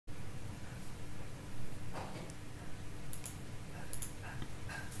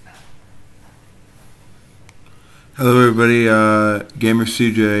Hello everybody, Gamer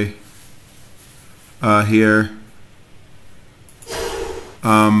CJ here.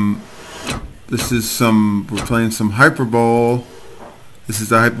 This is we're playing some Hyperbowl. This is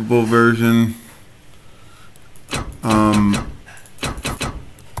the Hyperbowl version. By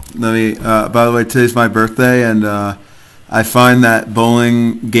the way, today's my birthday, and I find that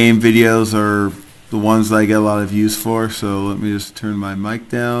bowling game videos are the ones that I get a lot of views for, so let me just turn my mic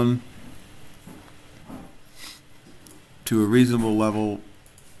down to a reasonable level.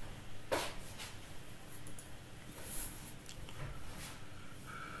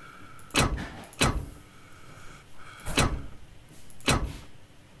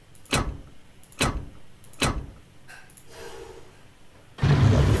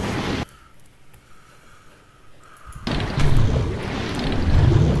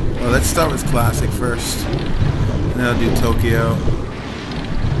 Well, let's start with Classic first, and then I'll do Tokyo.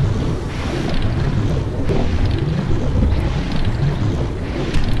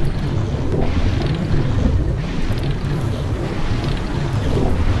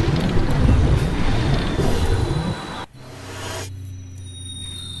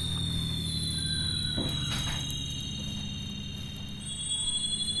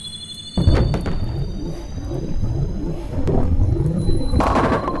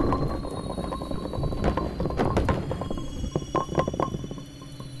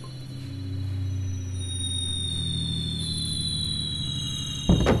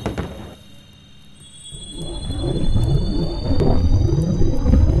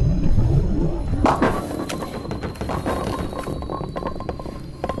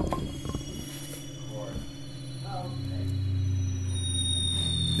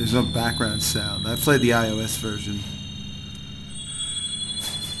 There's no background sound. I played the iOS version.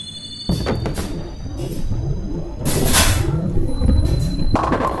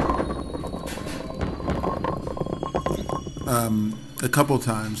 A couple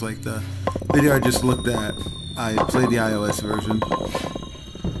times, like the video I just looked at, I played the iOS version.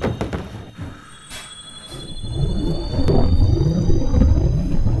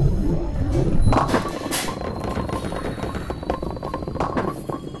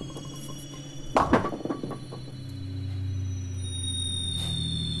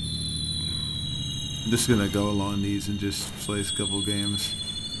 I'm just gonna go along these and just play a couple games.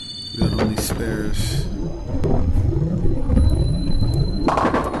 We got only spares.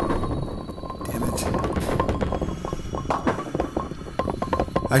 Damn it!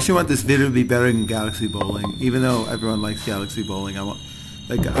 I actually want this video to be better than Galaxy Bowling, even though everyone likes Galaxy Bowling. I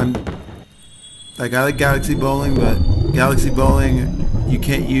like Galaxy Bowling, but Galaxy Bowling, you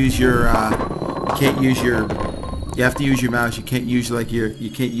can't use your you have to use your mouse. You can't use your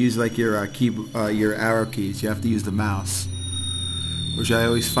your arrow keys. You have to use the mouse, which I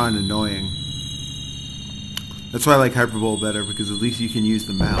always find annoying. That's why I like Hyperbowl better, because at least you can use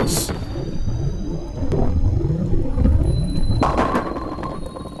the mouse.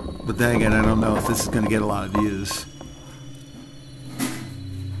 But then again, I don't know if this is going to get a lot of views.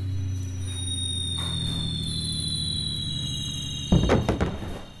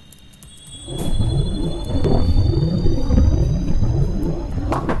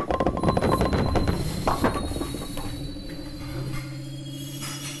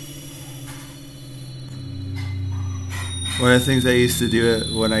 One of the things I used to do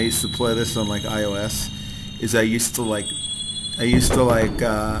when I used to play this on like iOS is I used to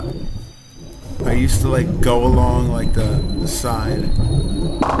go along like the side.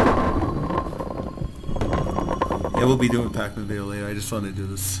 Yeah, we'll be doing Pac-Man video later. I just wanted to do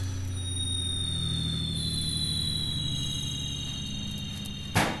this.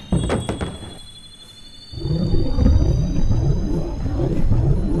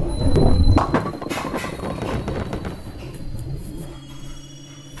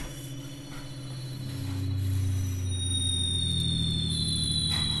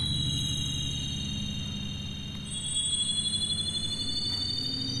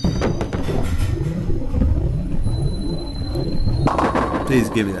 Please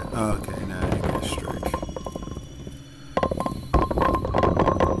give me that. Oh, okay, now I get a strike.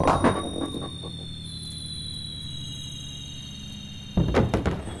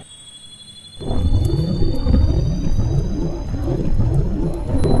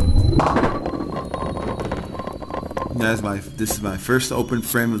 This is my first open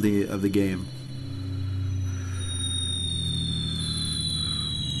frame of the game.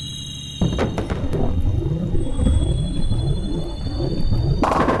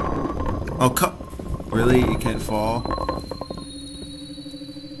 Oh, really? You can't fall?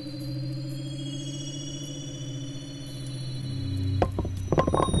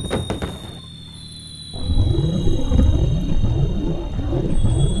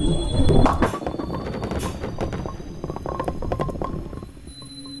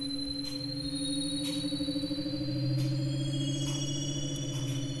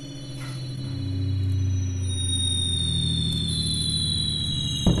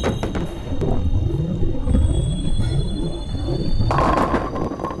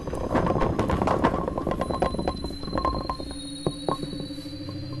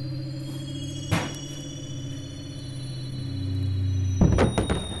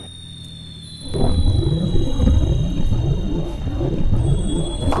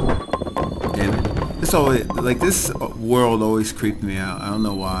 this always, like, this world always creeped me out. I don't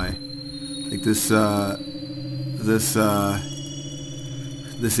know why. Like this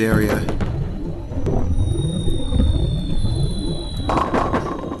area.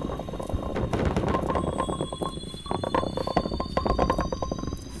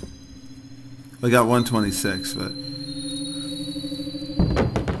 I got 126, but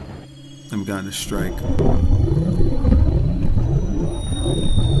I'm going to strike.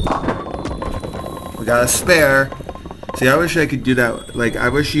 We got a spare. See, I wish I could do that. Like, I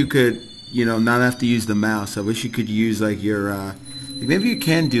wish you could, you know, not have to use the mouse. I wish you could use, like, your, like, maybe you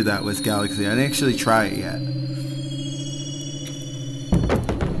can do that with Galaxy. I didn't actually try it yet.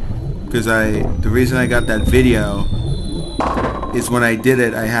 Because the reason I got that video is when I did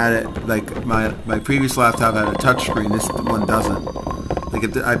it, I had it, like, my previous laptop had a touchscreen. This one doesn't.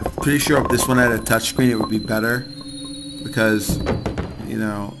 Like, I'm pretty sure if this one had a touchscreen, it would be better. Because, you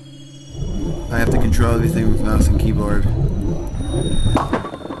know, I have to control everything with mouse and keyboard.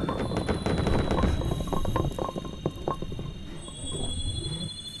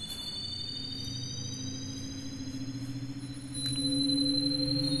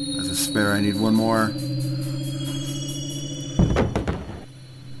 As a spare, I need one more.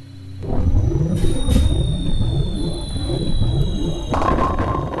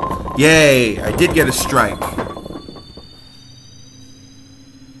 Yay! I did get a strike.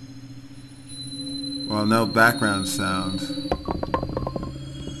 Well, no background sound.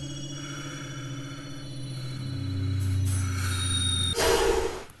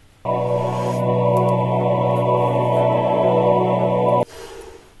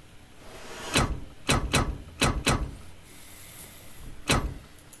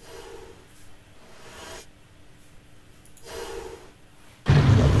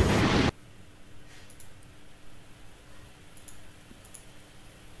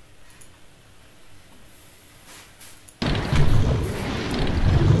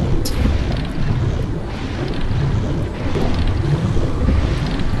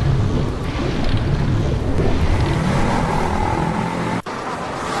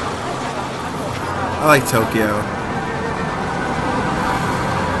 I like Tokyo.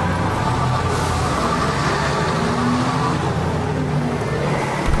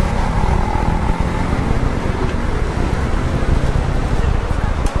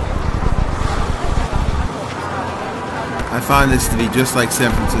 I find this to be just like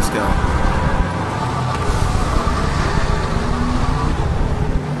San Francisco.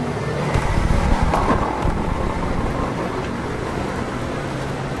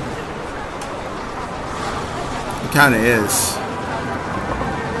 Kind of is.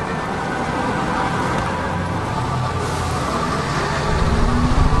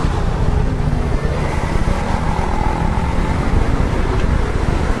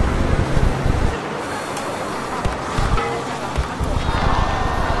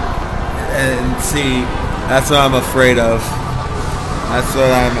 And see, that's what I'm afraid of. That's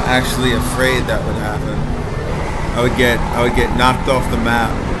what I'm actually afraid that would happen. I would get knocked off the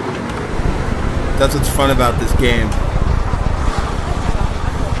map. That's what's fun about this game.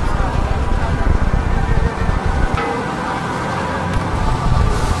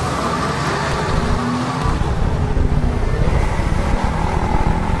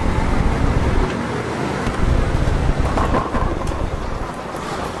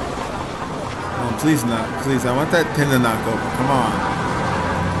 Oh, please not. Please, I want that pin to knock over. Come on.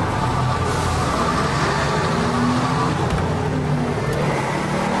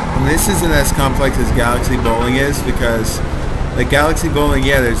 This isn't as complex as Galaxy Bowling is, because like Galaxy Bowling,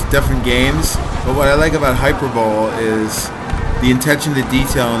 yeah, there's different games, but what I like about Hyperbowl is the attention to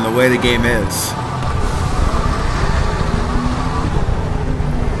detail and the way the game is.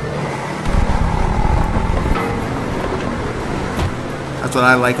 That's what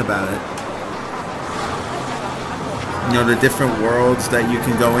I like about it. You know, the different worlds that you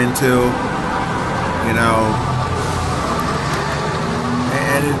can go into, you know.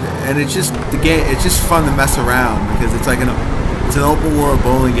 And it's just the game. It's just fun to mess around because it's like it's an open world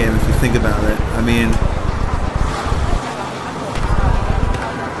bowling game if you think about it. I mean,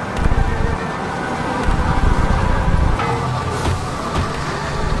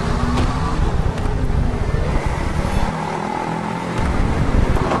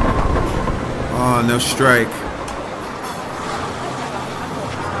 oh, no strike.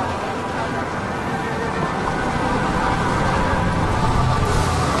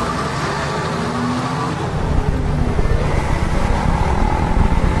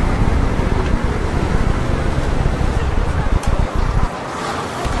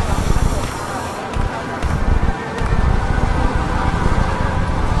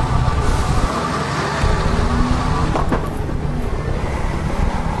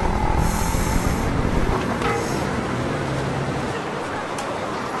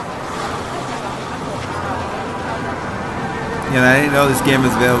 Yeah, I didn't know this game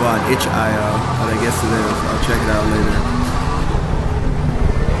was available on itch.io, but I guess it is. I'll check it out later.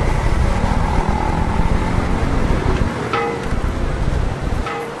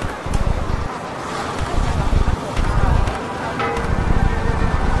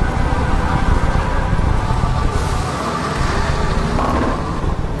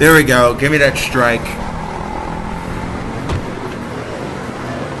 There we go. Give me that strike.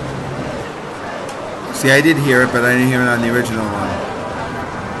 See, I did hear it, but I didn't hear it on the original one.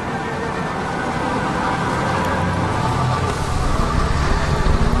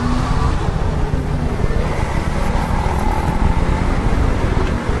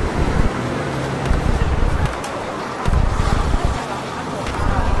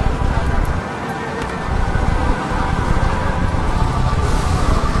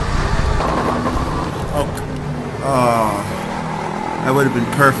 Oh, that would have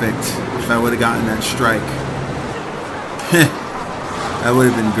been perfect if I would have gotten that strike. That would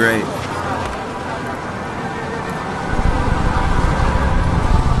have been great.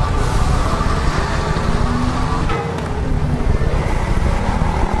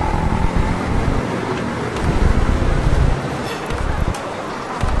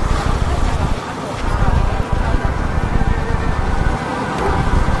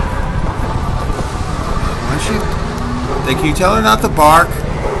 Can you tell her not to bark?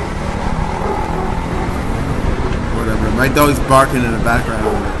 Whatever. My dog's barking in the background.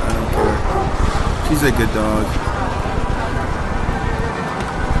 I don't care. She's a good dog.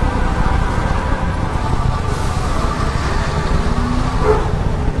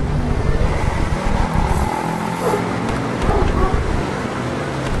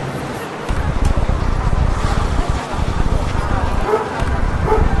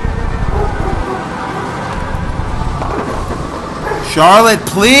 Charlotte,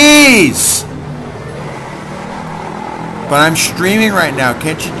 please! But I'm streaming right now.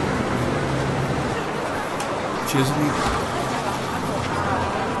 Can't you? Excuse me?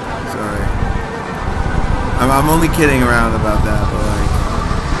 Sorry. I'm only kidding around about that, but like...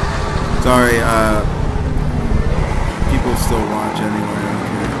 Sorry, people still watch anyway. I don't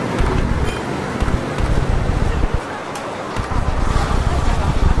care.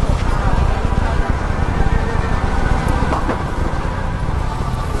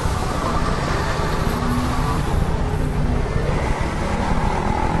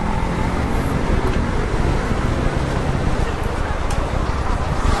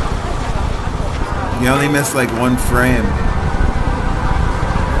 You only missed like one frame.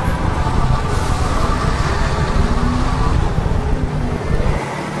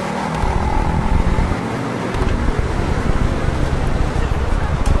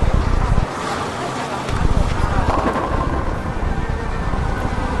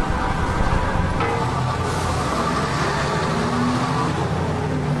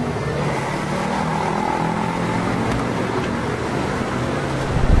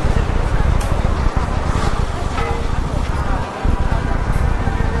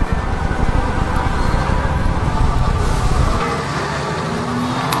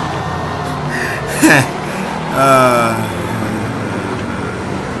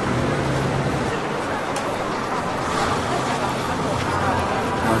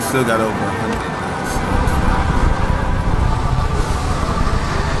 I still got over 100.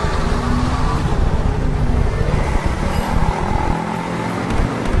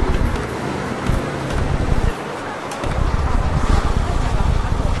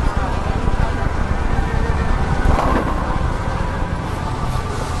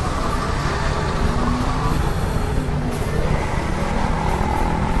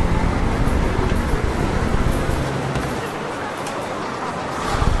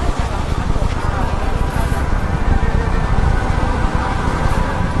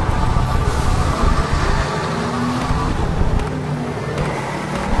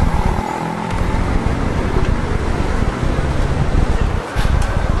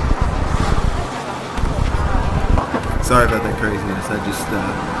 Sorry about that craziness. I just,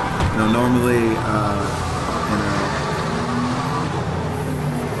 you know, normally, you know,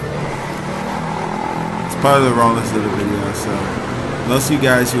 it's part of the rawness of the video. So most of you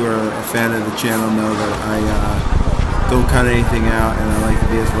guys who are a fan of the channel know that I don't cut anything out, and I like to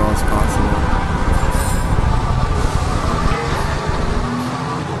be as raw as possible.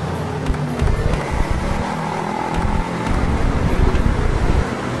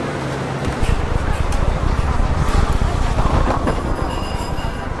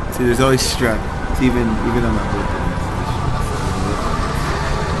 See, there's always stress. It's even on my birthday.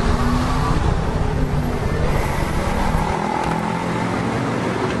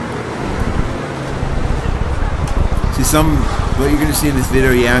 See, what you're gonna see in this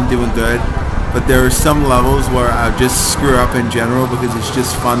video, yeah, I'm doing good, but there are some levels where I'll just screw up in general because it's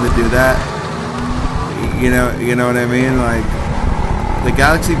just fun to do that. You know what I mean? Like the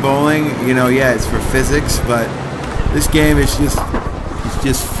Galaxy Bowling, yeah, it's for physics, but this game is just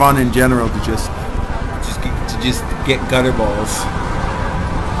fun in general to just get gutter balls.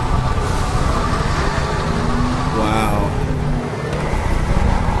 Wow.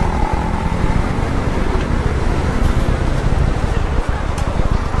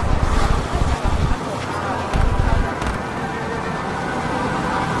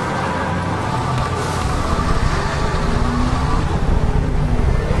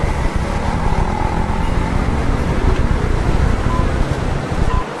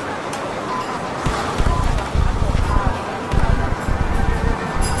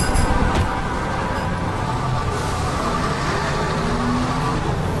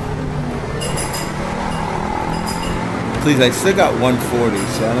 Please, I still got 140,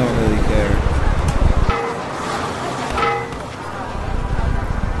 so I don't really care.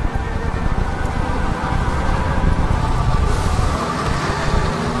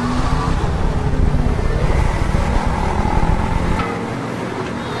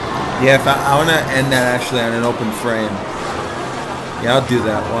 Yeah, if I want to end that actually on an open frame. Yeah, I'll do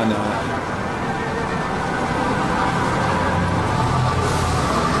that. Why not?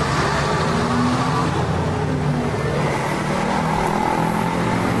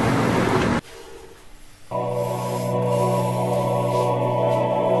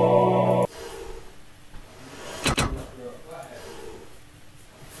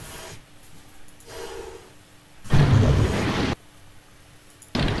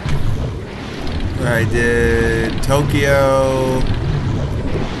 I did Tokyo.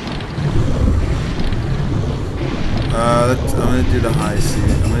 I'm gonna do the high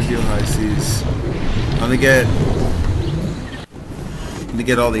seas. I'm gonna do high seas. I'm gonna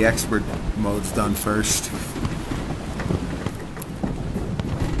get all the expert modes done first.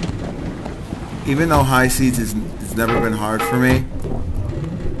 Even though high seas has never been hard for me.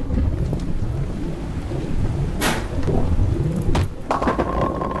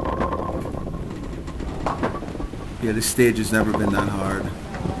 Yeah, this stage has never been that hard.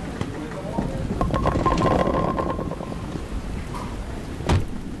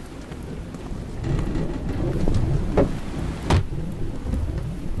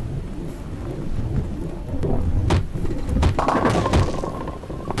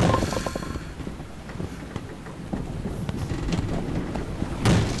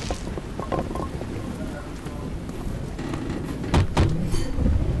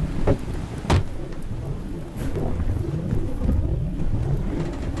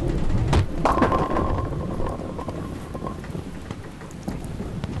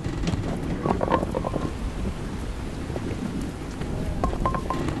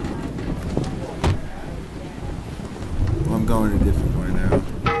 I'm going a different way now.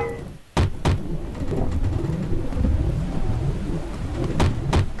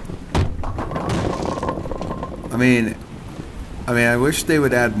 I wish they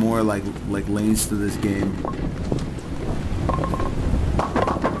would add more like lanes to this game.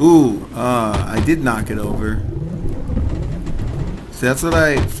 Ooh, I did knock it over. So that's what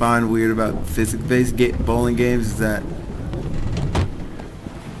I find weird about physics-based bowling games is that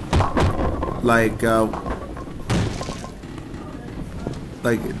like the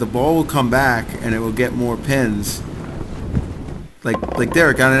ball will come back and it will get more pins. Like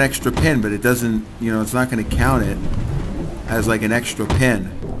there, it got an extra pin, but it doesn't, it's not going to count it as like an extra pin.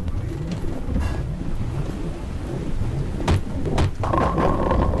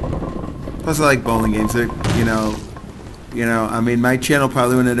 Plus, I like bowling games. They're, my channel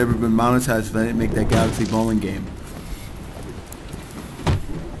probably wouldn't have ever been monetized if I didn't make that Galaxy Bowling game.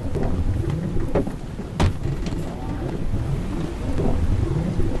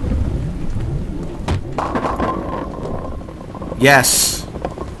 Yes.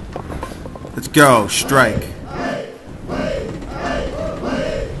 Let's go. Strike.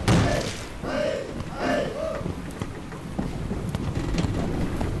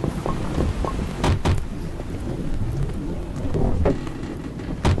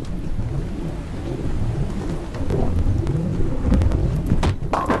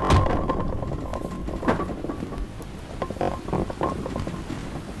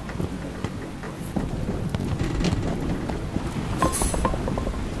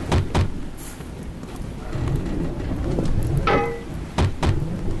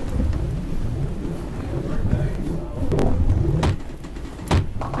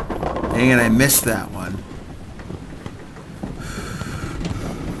 Dang it, I missed that one.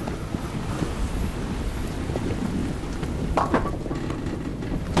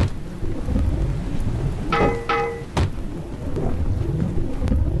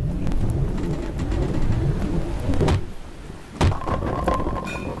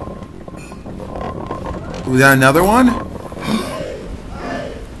 Was that another one?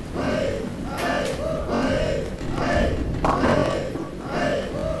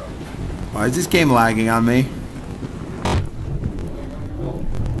 Why is this game lagging on me?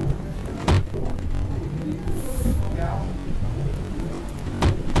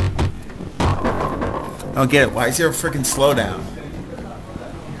 I don't get it. Why is there a freaking slowdown?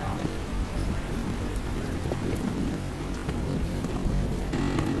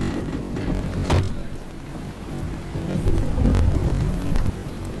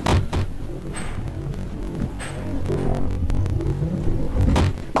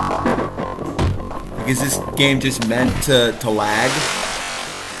 Like, is this game just meant to lag?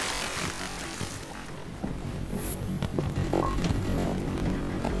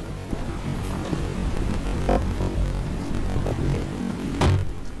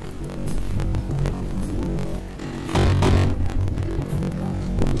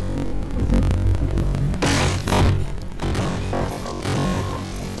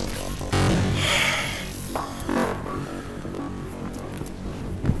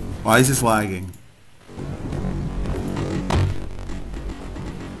 Why is this lagging?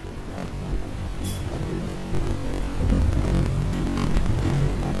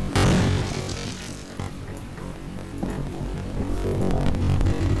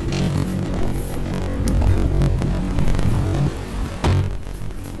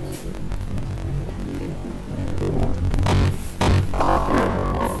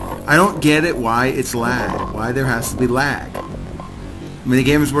 I don't get it why it's lag. Why there has to be lag. I mean, the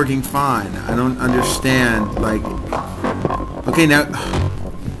game is working fine. I don't understand, like... Okay, now...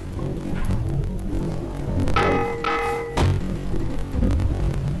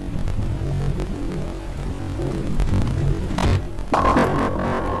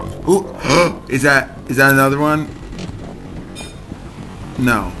 Ooh! Is that another one?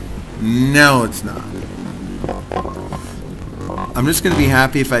 No. No, it's not. I'm just gonna be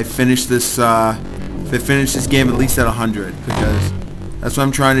happy if I finish this, game at least at 100, because that's what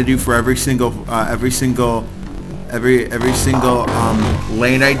I'm trying to do for every single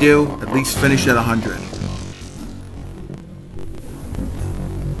lane I do. At least finish at 100.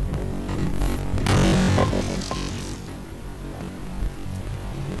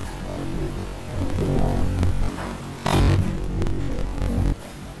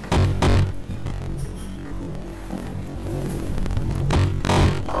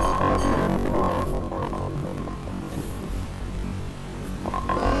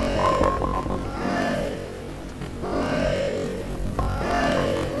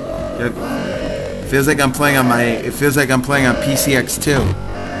 It feels like I'm playing on PCX2.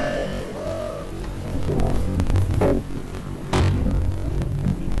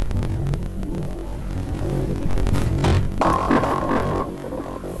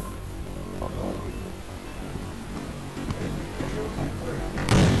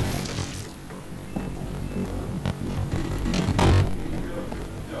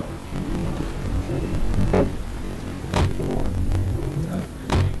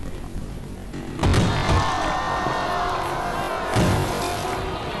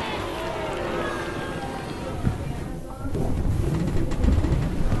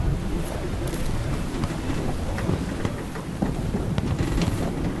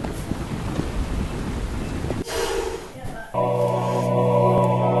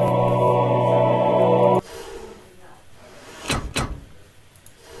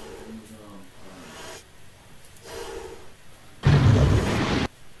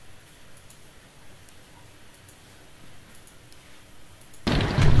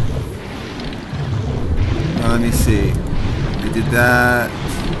 Let me see. I did that.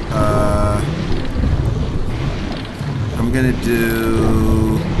 I'm gonna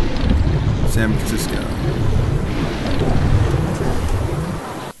do San Francisco.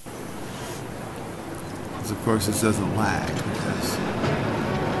 Because of course this doesn't lag. Because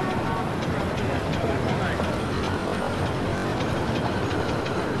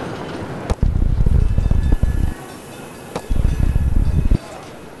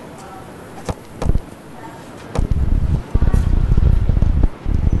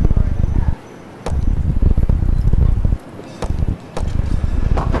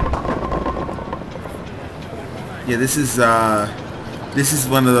yeah, this is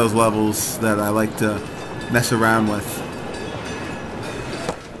one of those levels that I like to mess around with.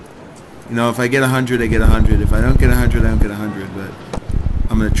 You know, if I get 100, I get 100. If I don't get 100, I don't get 100. But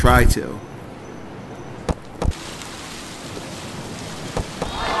I'm gonna try to.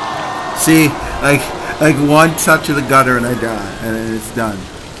 See, like one touch of the gutter and I die, and it's done.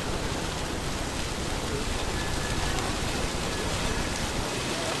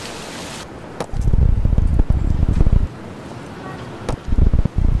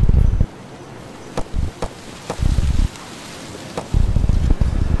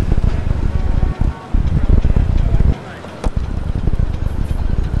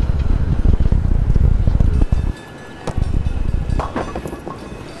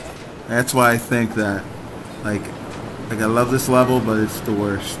 That's why I think that, like I love this level, but it's the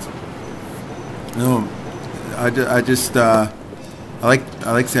worst. No, I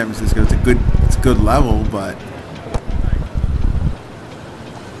like San Francisco. It's a good level, but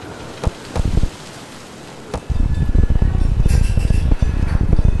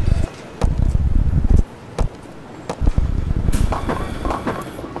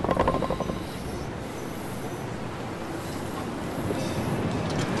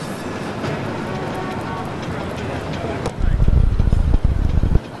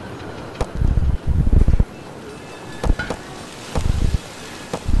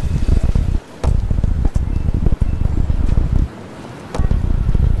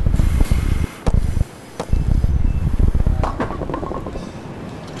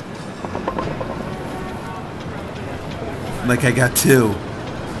like I got two.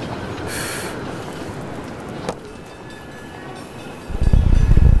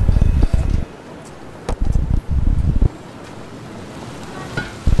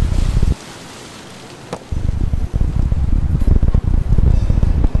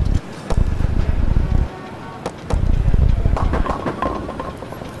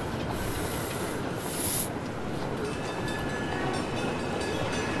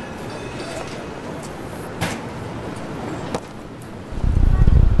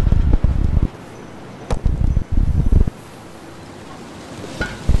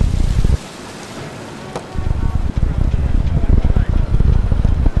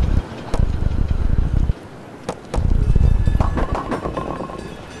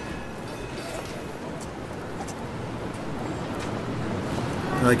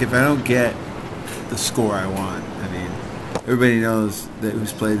 Like, if I don't get the score I want, I mean, everybody knows that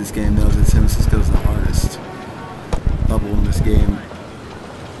who's played this game knows that San Francisco's the hardest level in this game.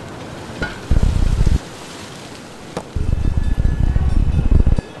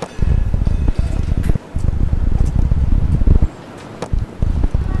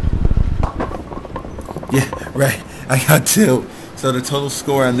 Yeah, right. I got two. So the total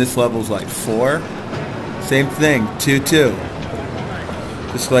score on this level is like 4. Same thing, 2-2.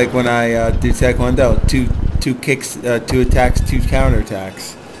 Just like when I do Taekwondo, two kicks, 2 attacks, 2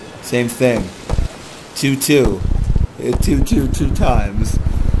 counterattacks. Same thing. 2-2. 2-2 2 times.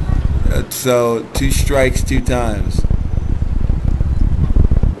 So 2 strikes 2 times.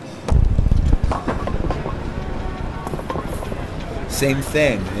 Same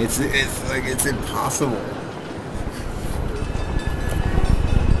thing. It's like it's impossible.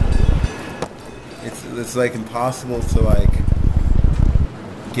 It's like impossible to like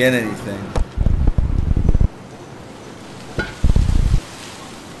get anything.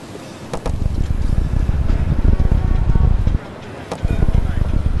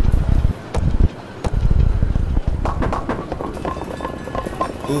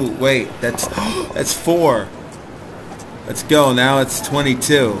 Ooh, wait, that's 4. Let's go. Now it's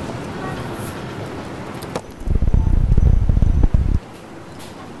 22.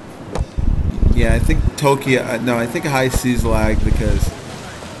 Yeah, I think Tokyo. No, I think High Seas lagged because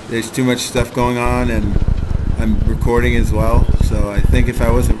there's too much stuff going on, and I'm recording as well. So I think if I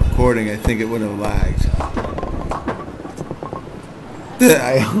wasn't recording, I think it would have lagged.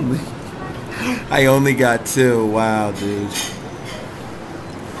 I only got 2. Wow, dude.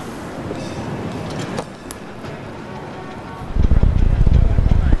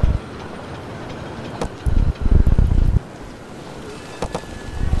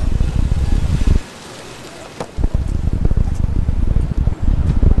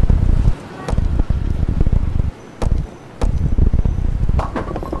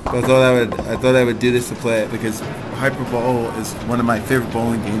 I thought I would do this to play it because Hyperbowl is one of my favorite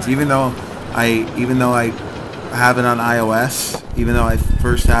bowling games. Even though I have it on iOS, even though I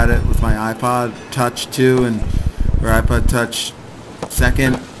first had it with my iPod Touch 2 or iPod Touch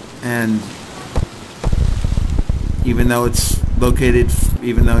 2nd, and even though it's located,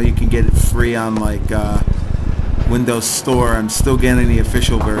 even though you can get it free on like Windows Store, I'm still getting the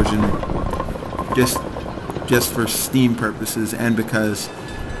official version just for Steam purposes, and because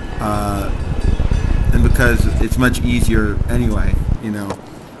it's much easier anyway, you know,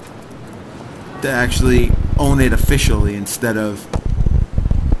 to actually own it officially instead of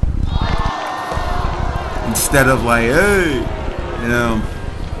like, hey, you know.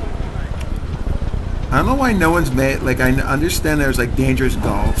 I don't know why no one's made, like, I understand there's like Dangerous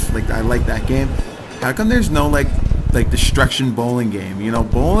Golf, like I like that game. How come there's no like Destruction Bowling game? You know,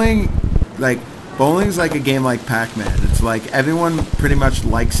 bowling's like a game like Pac-Man. It's like everyone pretty much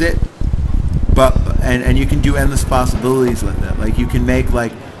likes it, but and you can do endless possibilities with it. Like you can make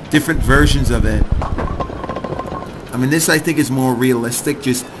like different versions of it I mean, this I think is more realistic,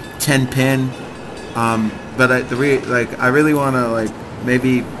 just 10 pin. But I really want to like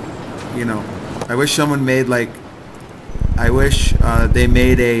maybe, you know, I wish someone made like, I wish they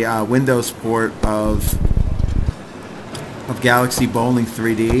made a Windows port of Galaxy Bowling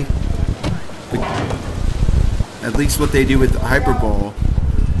 3D. At least what they do with Hyperbowl.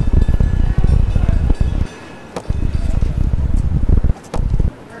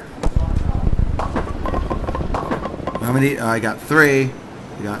 How many? I got 3.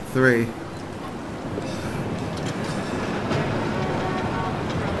 I got 3.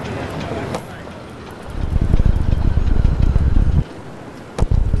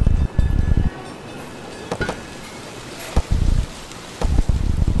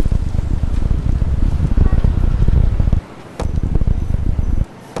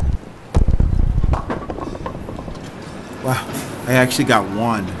 Wow, I actually got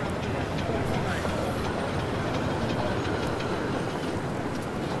 1.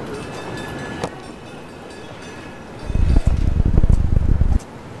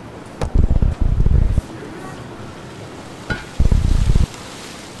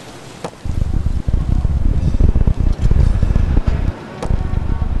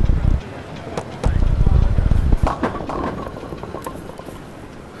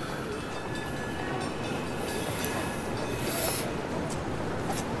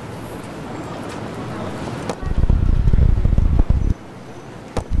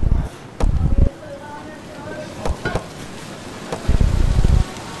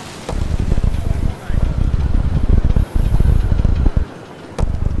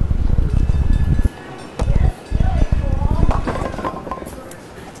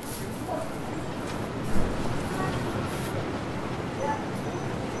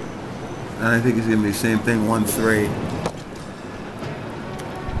 And I think it's going to be the same thing, 1-3.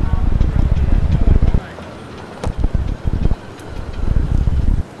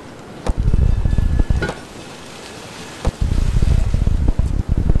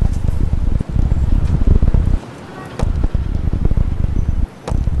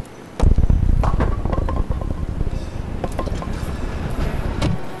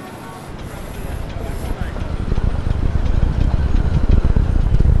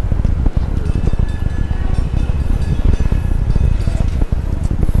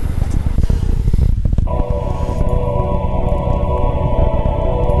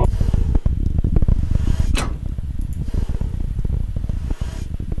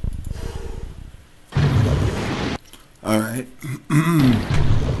 Alright,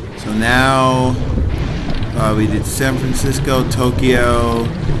 so now we did San Francisco, Tokyo,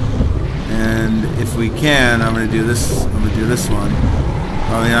 and if we can, I'm gonna do this one.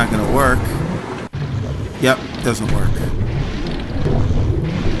 Probably not gonna work. Yep, doesn't work.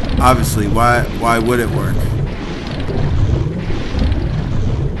 Obviously, why would it work?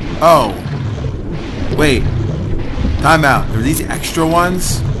 Oh, wait, time out. Are these extra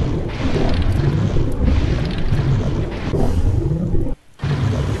ones?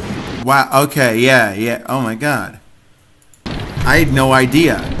 Wow, okay, yeah. Oh my god. I had no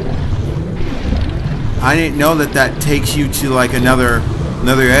idea. I didn't know that takes you to like another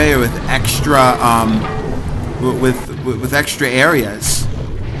area with extra with extra areas.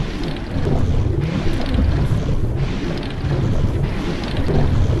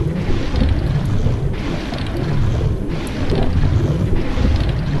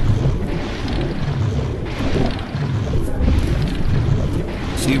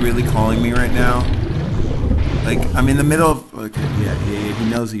 Is he really calling me right now? Like, I'm in the middle of... Okay, yeah, he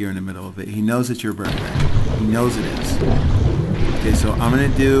knows that you're in the middle of it. He knows it's your birthday. He knows it is. Okay, so I'm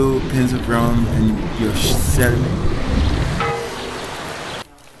going to do Pins of Rome, and you're set...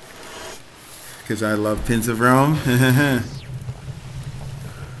 Because I love Pins of Rome.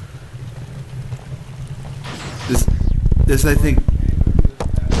 This I think...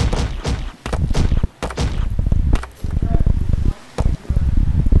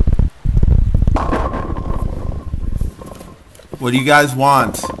 What do you guys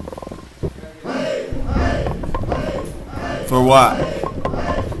want? For what?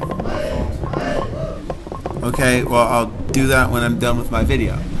 Okay, well, I'll do that when I'm done with my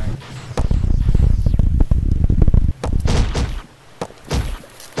video.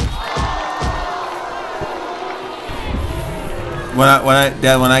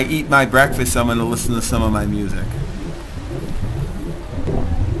 When I eat my breakfast, I'm gonna listen to some of my music.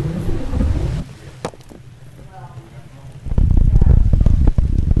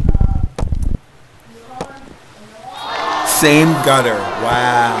 Same gutter.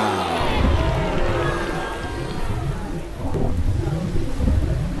 Wow.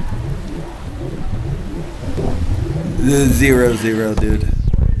 The 0-0, dude.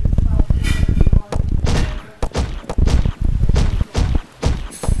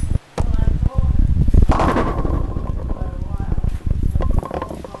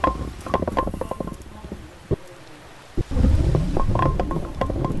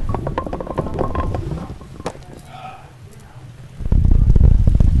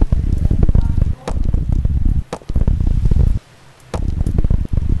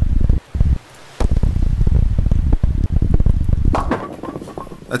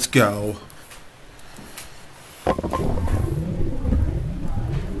 Let's go.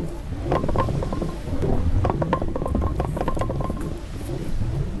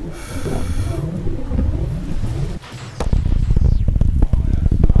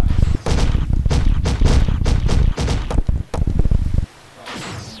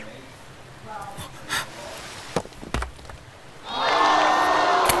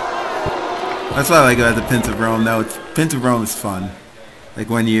 That's what I like about the Pins of Rome. No, Pins of Rome is fun. Like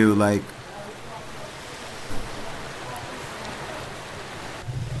when you like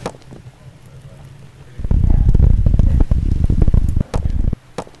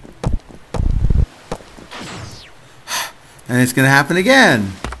and it's gonna happen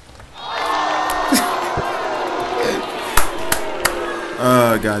again.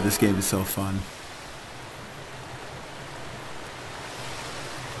 Oh god, this game is so fun.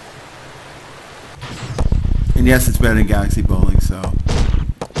 And yes, it's better than Galaxy Bowling, so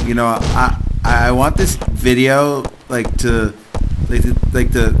you know, I want this video to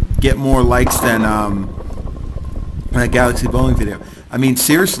get more likes than a Galaxy Bowling video. I mean,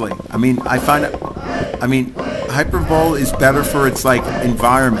 seriously. I mean, Hyperbowl is better for its like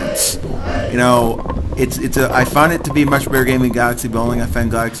environments. You know, I find it to be a much better game than Galaxy Bowling. I find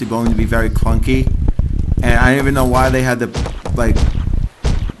Galaxy Bowling to be very clunky, and I don't even know why they had the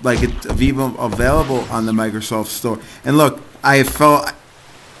it's available on the Microsoft Store. And look, I fell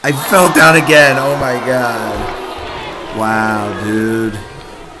down again. Oh my god. Wow, dude.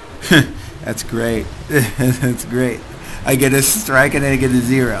 That's great. That's great. I get a strike and then I get a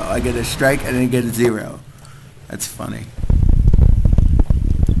 0. I get a strike and then I get a 0. That's funny.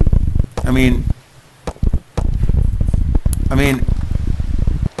 I mean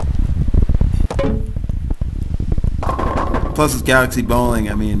plus it's Galaxy Bowling.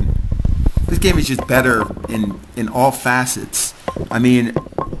 I mean, this game is just better in all facets. I mean,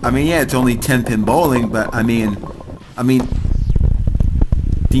 yeah, it's only 10-pin bowling, but I mean,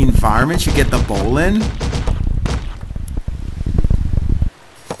 the environment you get the bowl in.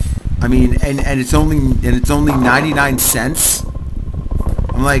 I mean, and it's only 99 cents.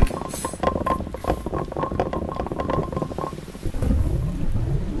 I'm like,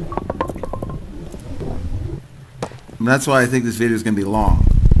 and that's why I think this video is gonna be long,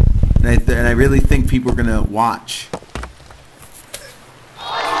 and I really think people are gonna watch.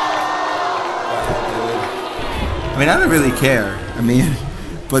 I mean, I don't really care. I mean,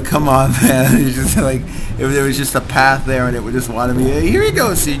 but come on, man. It's just like if there was just a path there, and it would just want to be. Hey, here you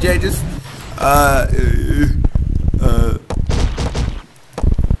go, CJ. Just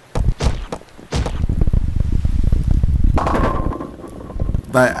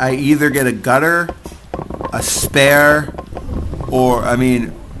But I either get a gutter, a spare, or I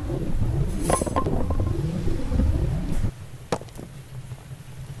mean.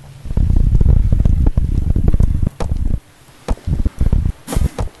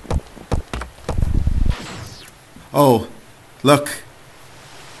 Oh, look.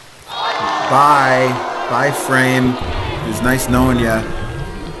 Bye. Bye, Frame. It was nice knowing ya.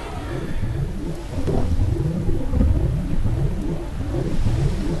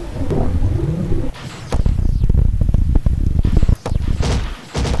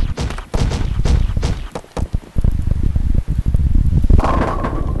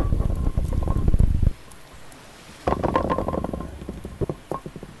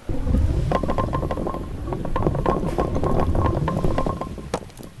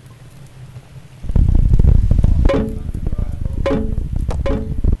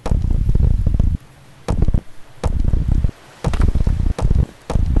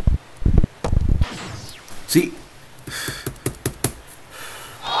 See,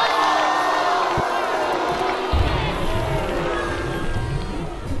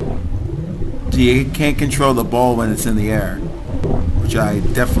 you can't control the ball when it's in the air, which I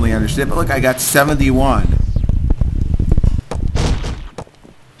definitely understand. But look, I got 71.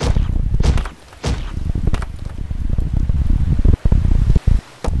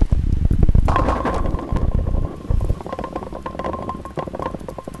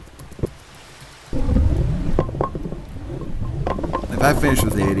 If I finish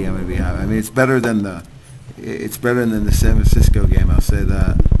with 80, I'm gonna be happy. I mean, it's better than the. It's better than the San Francisco game, I'll say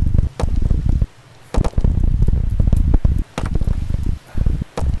that.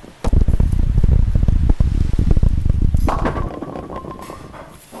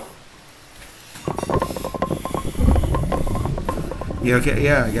 Yeah, okay,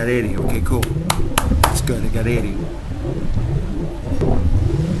 yeah, I got 80. Okay, cool. That's good, I got 80.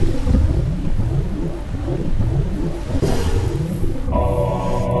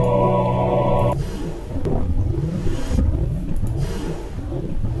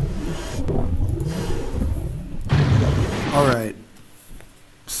 Alright.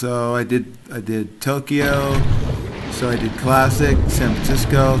 So I did Tokyo. So I did Classic, San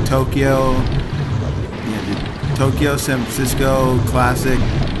Francisco, Tokyo. Yeah, I did Tokyo, San Francisco, Classic,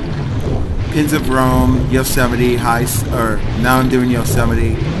 Pins of Rome, Yosemite, now I'm doing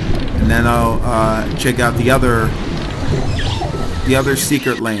Yosemite, and then I'll check out the other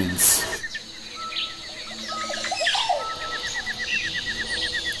secret lanes.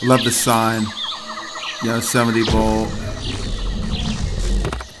 Love the sign, Yosemite Bowl.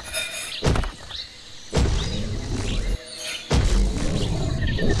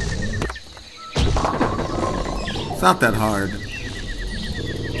 It's not that hard.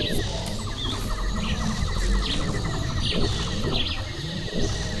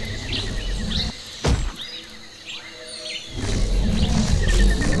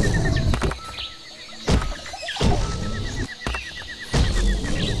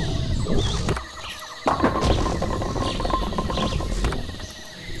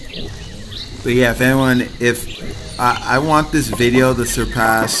 But yeah, if I want this video to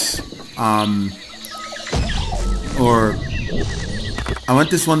surpass, or I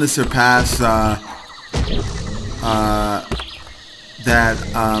want this one to surpass the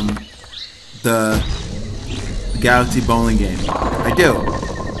Galaxy Bowling game. I do,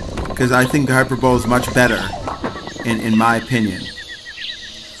 because I think Hyperbowl is much better, in my opinion.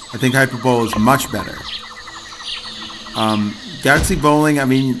 I think Hyperbowl is much better. Galaxy Bowling, I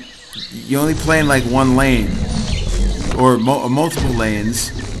mean, you only play in like one lane, or multiple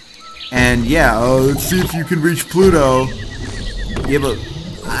lanes, and yeah, let's see if you can reach Pluto. Yeah, but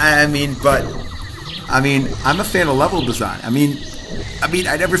I'm a fan of level design. I mean,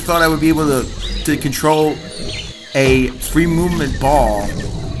 I never thought I would be able to control a free movement ball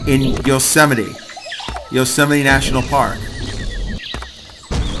in Yosemite National Park.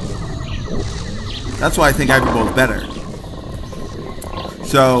 That's why I think Hyperbowl is better.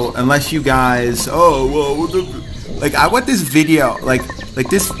 So unless you guys, I want this video, like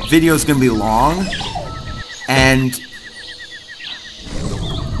this video is gonna be long, and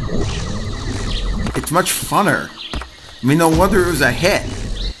it's much funner. I mean, no wonder it was a hit.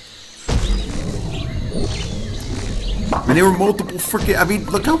 I mean, there were multiple freaking. I mean,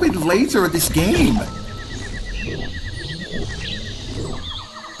 look how many lanes are in this game. I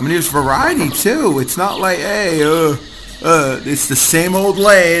mean, there's variety too. It's not like, hey, it's the same old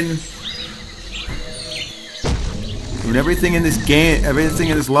lane. I mean, everything in this game, everything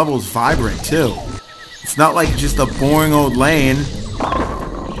in this level is vibrant too. It's not like just a boring old lane.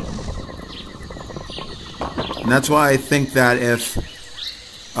 And that's why I think that if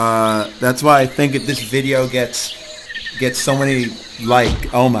this video gets so many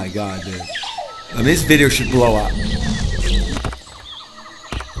oh my god, dude. I mean, this video should blow up.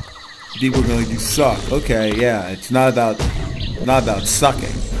 People are going, you suck. Okay, yeah, it's not about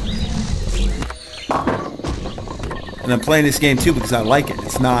sucking. And I'm playing this game too because I like it.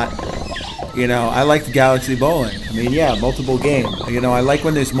 It's not, I like the Galaxy Bowling. I mean, yeah, multiple game. I like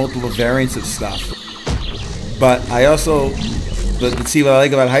when there's multiple variants of stuff. But I also, see what I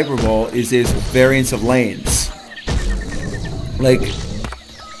like about Hyperbowl is there's variants of lanes. Like,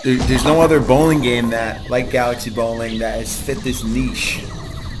 there's no other bowling game that, like Galaxy Bowling, that has fit this niche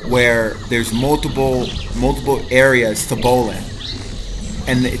where there's multiple areas to bowl in,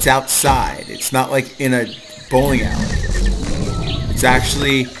 and it's outside. It's not like in a bowling alley. It's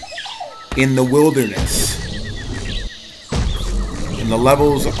actually in the wilderness, and the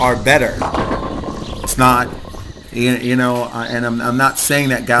levels are better. It's not, and I'm not saying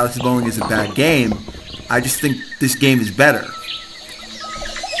that Galaxy Bowling is a bad game. I just think this game is better.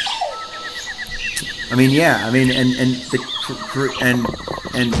 I mean, yeah. I mean, and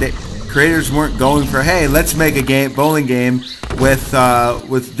the creators weren't going for, hey, let's make a bowling game with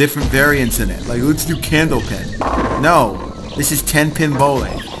different variants in it. Like, let's do Candlepin. No, this is 10-pin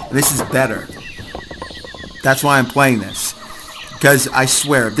bowling. And this is better. That's why I'm playing this. Because I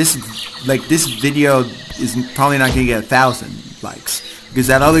swear, this video is probably not gonna get 1,000 likes. Because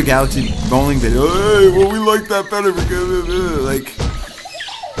that other Galaxy Bowling video, hey, well, we like that better because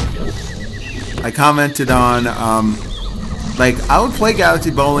I commented on like I would play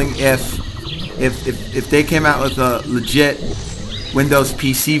Galaxy Bowling if they came out with a legit Windows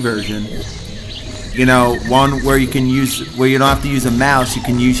PC version. You know, one where you don't have to use a mouse, you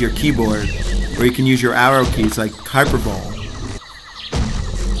can use your keyboard, or you can use your arrow keys like Hyperbowl.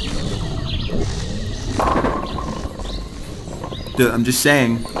 Dude, I'm just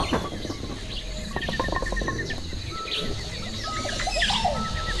saying.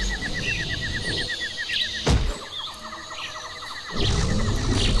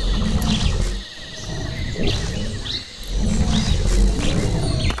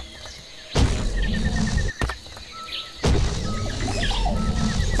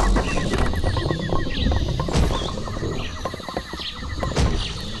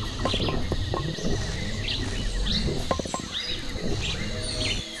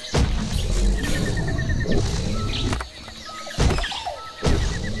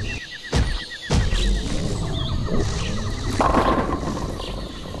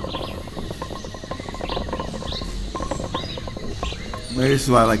 Maybe this is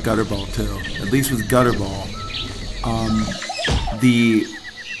why I like Gutter Ball too. At least with Gutter Ball,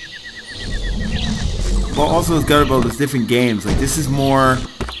 also with Gutter Ball, there's different games. Like this is more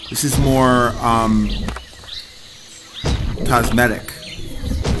cosmetic,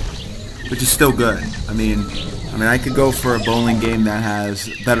 which is still good. I mean, I could go for a bowling game that has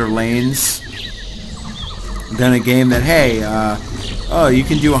better lanes than a game that, hey, oh, you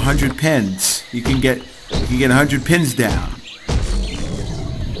can do 100 pins. You can get 100 pins down.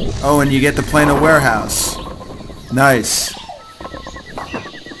 Oh, and you get to play in a warehouse. Nice.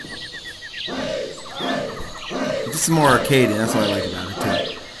 This is more arcade, and that's what I like about it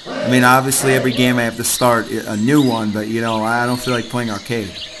too. I mean, obviously every game I have to start a new one, but you know, I don't feel like playing arcade.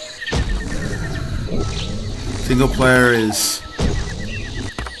 Single player is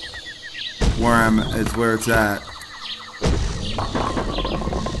where it's at.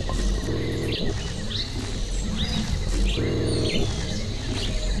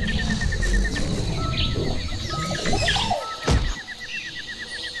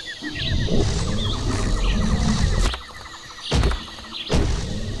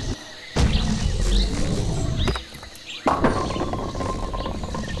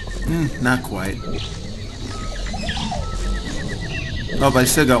 Not quite. Oh, but I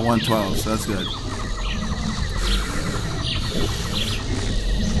still got 112, so that's good.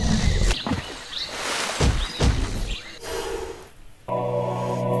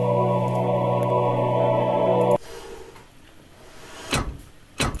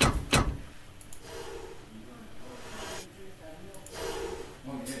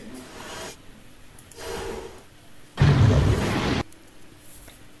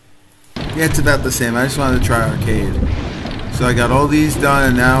 Yeah, it's about the same. I just wanted to try arcade. So I got all these done,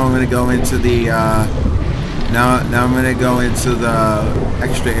 and now I'm gonna go into the now I'm gonna go into the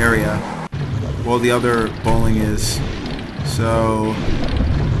extra area where the other bowling is. So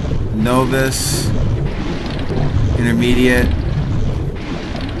novice, intermediate,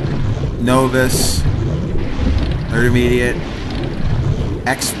 novice, intermediate,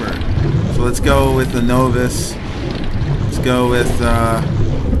 expert. So let's go with the novice. Let's go with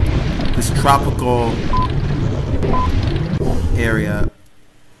this tropical area.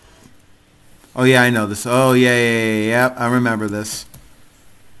 Oh yeah, I know this. Oh yeah. I remember this.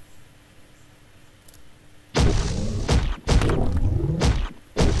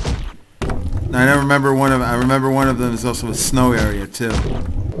 I remember one of them is also a snow area too.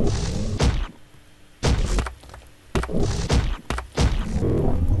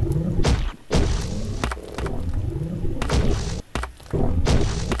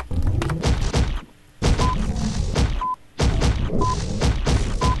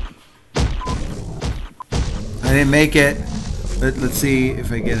 I didn't make it. Let's see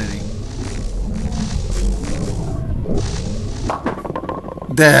if I get any.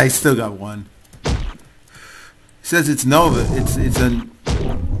 There, I still got one. It says it's Nova.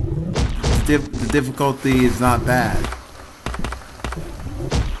 The difficulty is not bad.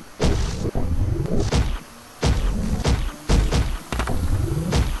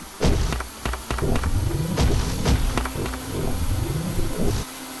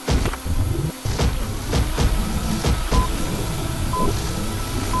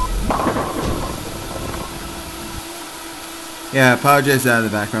 Yeah, I apologize out of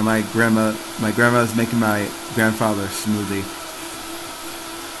the background. My grandma's making my grandfather a smoothie.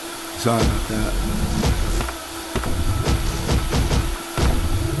 Sorry about that.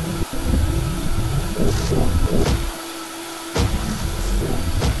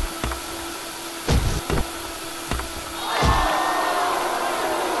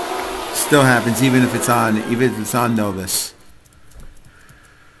 still happens even if it's on Novus.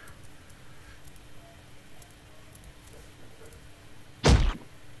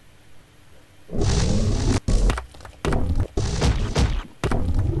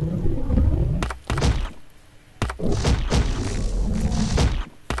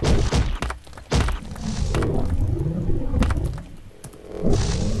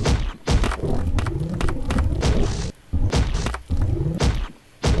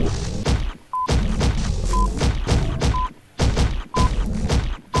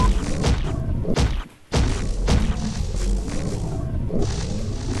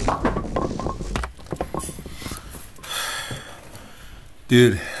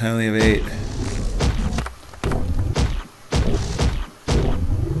 Dude, I only have 8.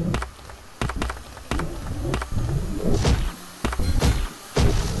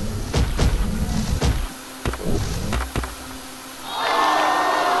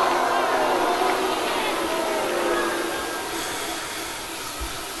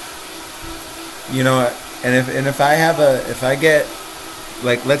 You know what? And if I get,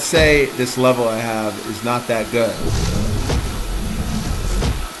 like, let's say this level I have is not that good.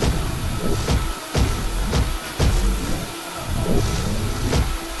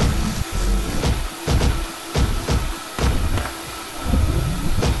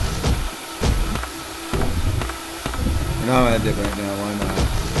 No, I'm gonna dip right now. Why not?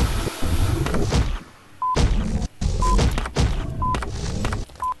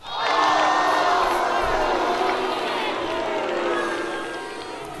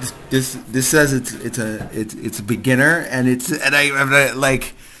 This says it's a beginner, and I'm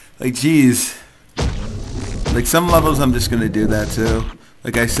like geez, like some levels I'm just gonna do that too.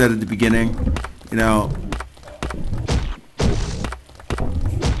 Like I said at the beginning, you know.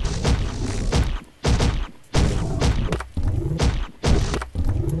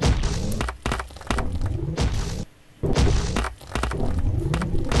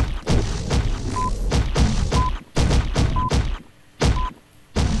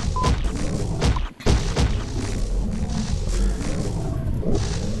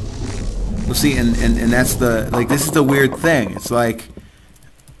 Well, see, and that's the, like, this is the weird thing. It's like,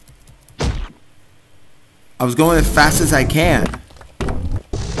 I was going as fast as I can.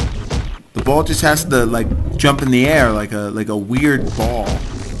 The ball just has to, like, jump in the air like a weird ball.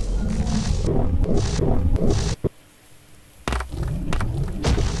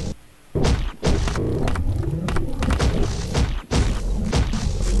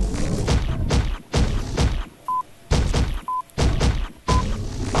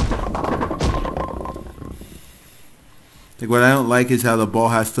 Like, what I don't like is how the ball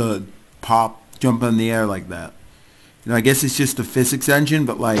has to jump in the air like that. You know, I guess it's just the physics engine,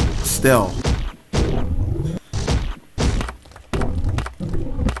 but, like, still.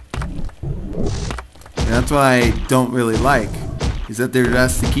 And that's what I don't really like, is that there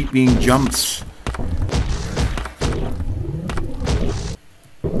has to keep being jumps.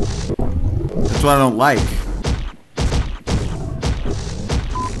 That's what I don't like.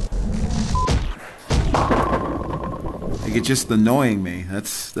 Like, it's just annoying me.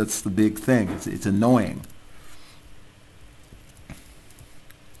 That's the big thing. It's annoying.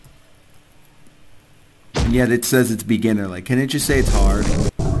 And yet it says it's beginner. Like, can it just say it's hard?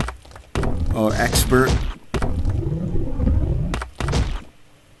 Or expert?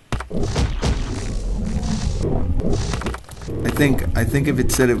 I think if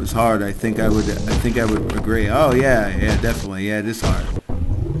it said it was hard, I think I would agree. Oh yeah, definitely. Yeah, it is hard.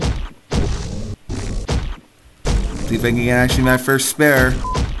 See if I can get actually my first spare.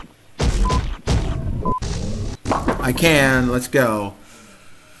 I can. Let's go.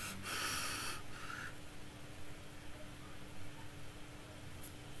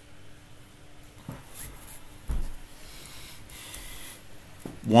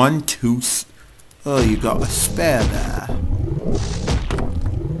 One, two. Oh, you got a spare there.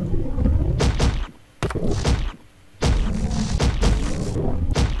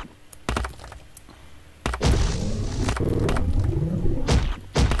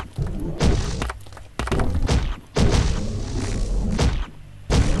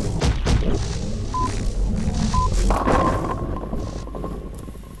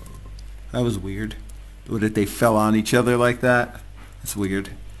 That was weird. That they fell on each other like that. That's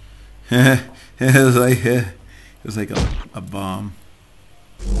weird. it was like a bomb.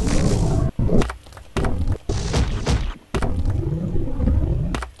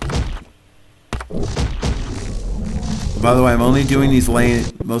 By the way, I'm only doing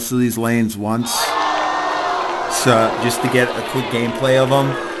most of these lanes once, so just to get a quick gameplay of them,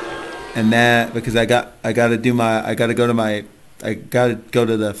 and that because I gotta go to my I gotta go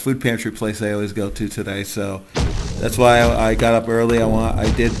to the food pantry place I always go to today. So that's why I got up early.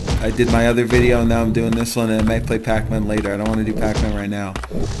 I did my other video, and now I'm doing this one, and I might play Pac-Man later. I don't want to do Pac-Man right now.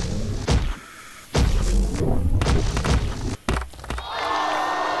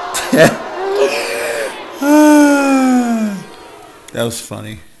 That was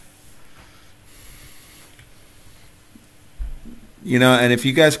funny. You know, and if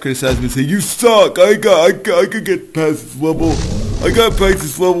you guys criticize me and say, you suck, I could get past this level. I got past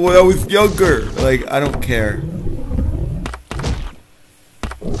this level when I was younger. Like, I don't care.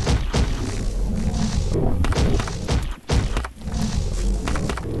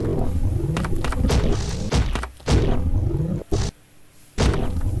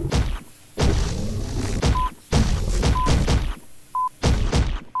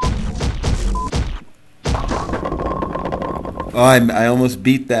 Oh, I almost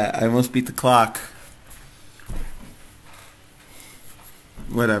beat that. I almost beat the clock.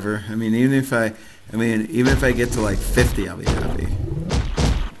 Whatever. I mean, even if I get to like 50, I'll be happy.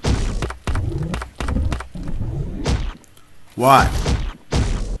 What?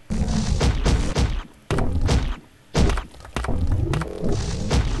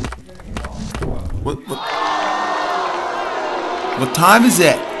 What time is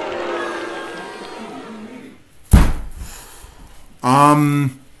it?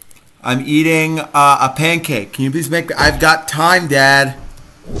 I'm eating a pancake. Can you please make... I've got time, Dad.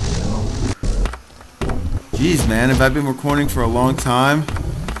 Jeez, man, have I been recording for a long time?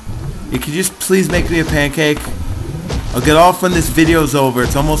 You could just please make me a pancake? I'll get off when this video's over.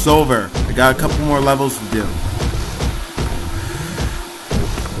 It's almost over. I got a couple more levels to do.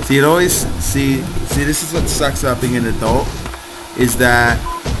 See, this is what sucks about being an adult, is that,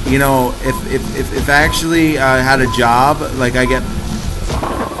 you know, if I actually had a job, like I got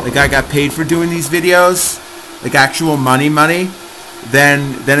paid for doing these videos, like actual money,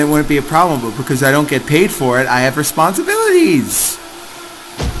 then it wouldn't be a problem. But because I don't get paid for it, I have responsibilities.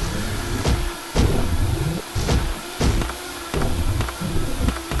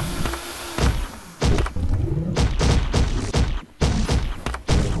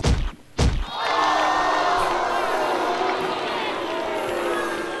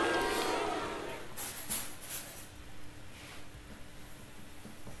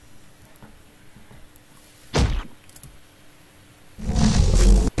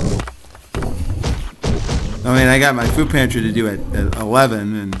 I mean, I got my food pantry to do at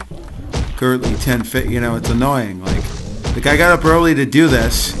 11 and currently 10. You know, it's annoying. Like I got up early to do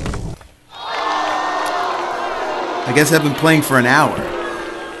this. I guess I've been playing for an hour.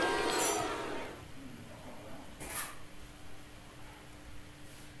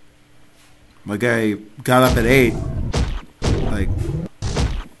 My guy got up at 8. Like...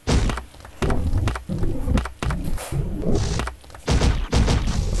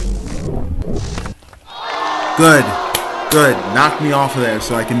 Good. Knock me off of there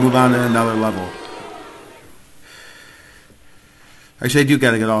so I can move on to another level. Actually, I do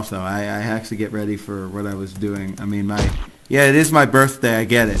gotta get off though. I have to get ready for what I was doing. I mean, yeah, it is my birthday. I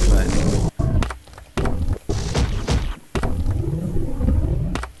get it, but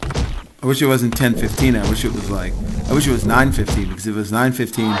I wish it wasn't 10:15. I wish it was 9:15, because if it was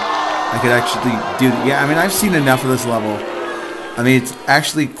 9:15, I could actually do. Yeah, I mean, I've seen enough of this level. I mean, it's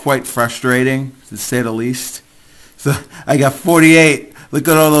actually quite frustrating, to say the least. So I got 48. Look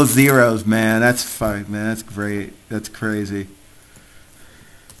at all those zeros, man. That's fine, man. That's great. That's crazy.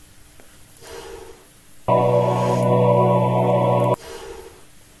 How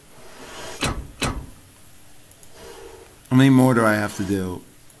many more do I have to do?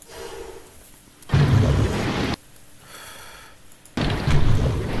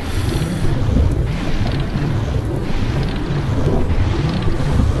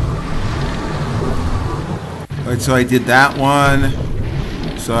 Alright, so I did that one.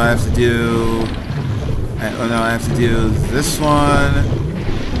 So I have to do... I have to do this one.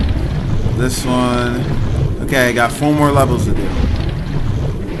 This one. Okay, I got 4 more levels to do.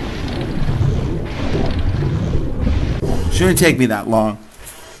 Shouldn't take me that long.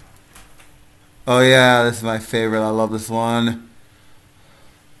 Oh yeah, this is my favorite. I love this one.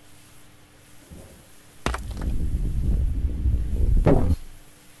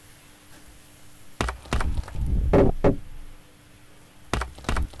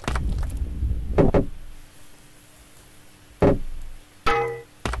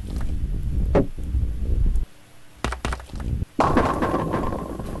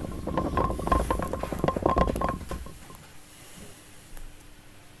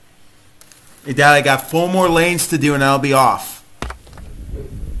 Hey Dad, I got 4 more lanes to do and I'll be off.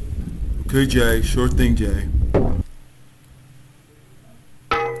 Okay Jay, sure thing Jay.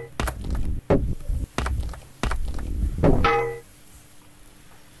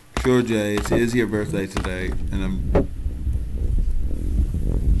 Sure, Jay. It is your birthday today, and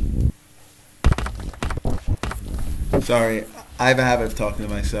I'm sorry. I have a habit of talking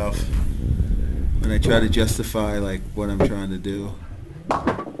to myself when I try to justify like what I'm trying to do.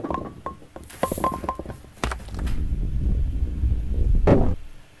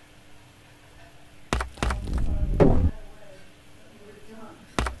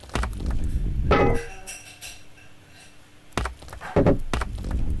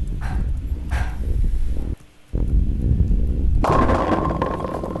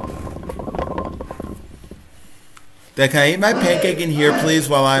 Can I eat my pancake in here, please,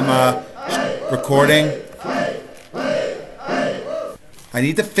 while I'm recording? I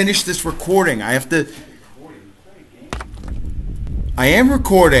need to finish this recording. I have to... I am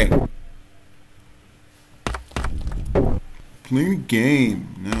recording. Playing a game.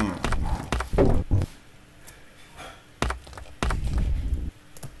 No.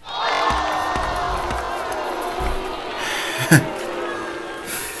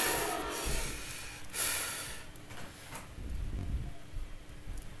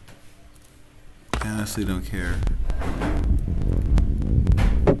 I honestly don't care.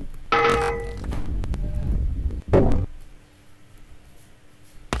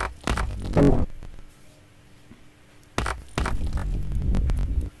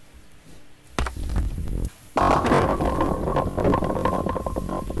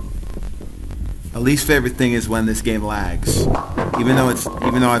 My least favorite thing is when this game lags. Even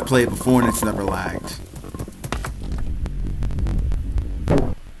though I've played it before and it's never lagged.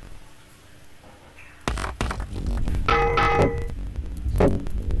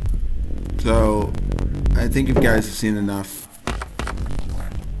 So, I think you guys have seen enough.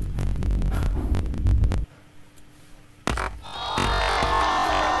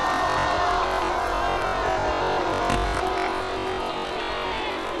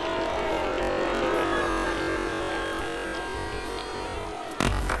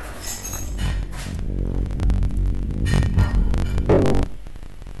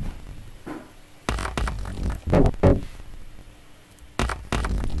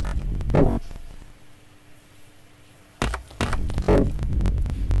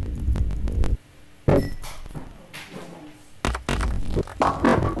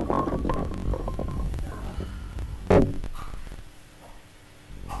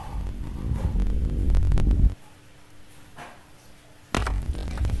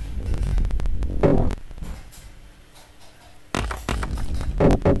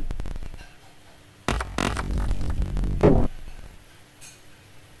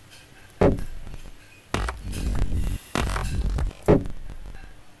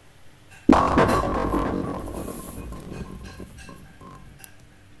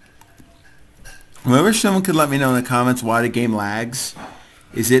 I wish someone could let me know in the comments why the game lags.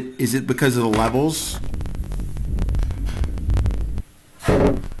 Is it because of the levels?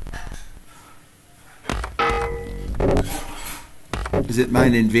 Is it my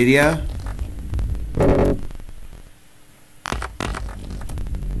NVIDIA?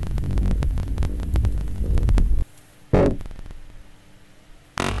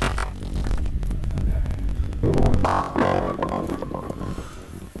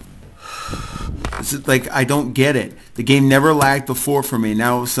 It's like, I don't get it. The game never lagged before for me.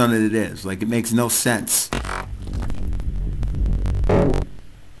 Now all of a sudden it is. Like, it makes no sense.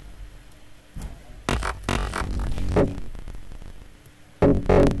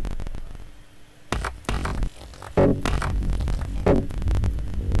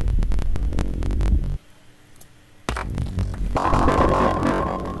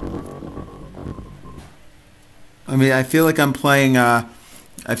 I mean, I feel like I'm playing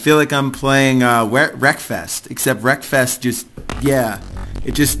Wreckfest, except Wreckfest just, yeah,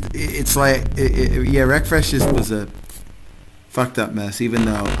 it's like, yeah, Wreckfest just was a fucked up mess,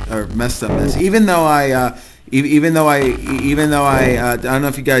 messed up mess. Even though I don't know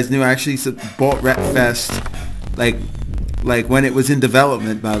if you guys knew, I actually bought Wreckfest, like when it was in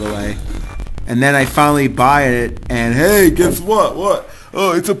development, by the way, and then I finally buy it, and hey, guess what? What?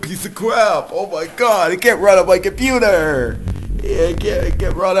 Oh, it's a piece of crap. Oh my god, it can't run on my computer. Yeah, I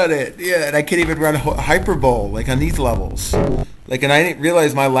can't run on it. Yeah, and I can't even run Hyperbowl, like on these levels. Like, and I didn't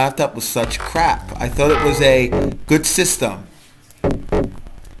realize my laptop was such crap. I thought it was a good system.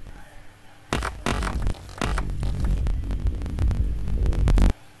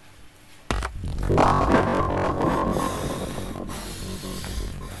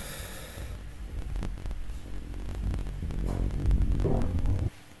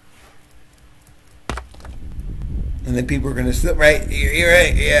 And then people are going to sit, right, you're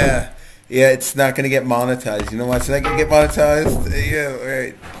right, yeah. Yeah, it's not going to get monetized. You know why it's not going to get monetized? Yeah,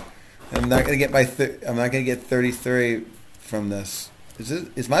 right. I'm not gonna get I'm not gonna get 33 from this.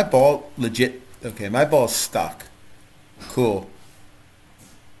 Is my ball legit? Okay, my ball's stuck. Cool.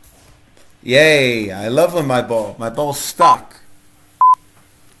 Yay! I love when my ball's stuck.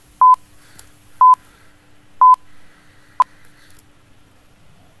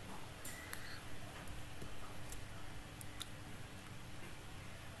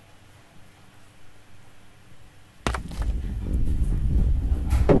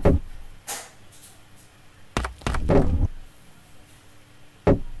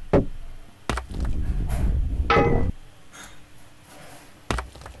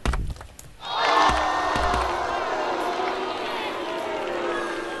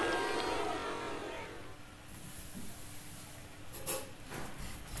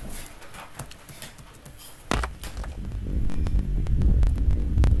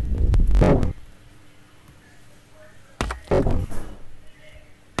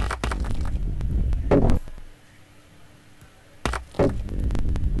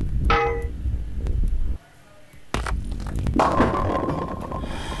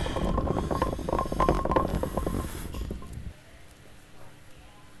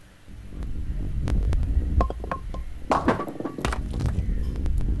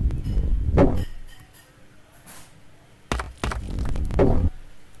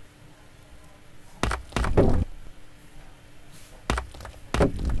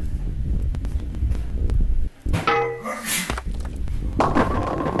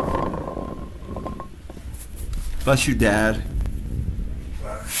 Bless you, Dad.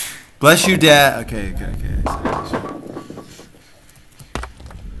 Bless you, Dad. Okay.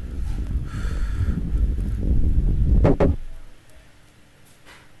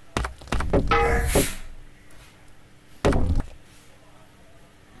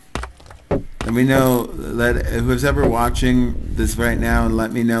 Let me know, who's ever watching this right now, and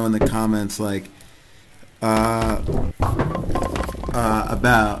let me know in the comments, like,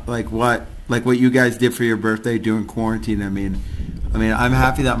 about what you guys did for your birthday during quarantine. I mean, I'm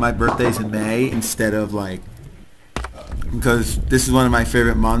happy that my birthday's in May instead of because this is one of my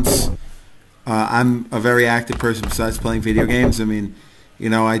favorite months. I'm a very active person besides playing video games. I mean,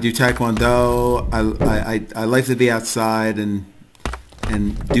 I do Taekwondo. I like to be outside and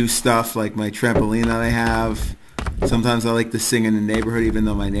do stuff like my trampoline that I have. Sometimes I like to sing in the neighborhood, even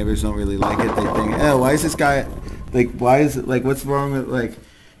though my neighbors don't really like it. They think, oh, why is this guy, why is it, what's wrong with,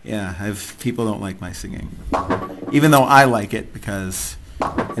 yeah, people don't like my singing. Even though I like it because,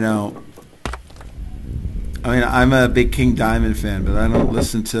 I'm a big King Diamond fan, but I don't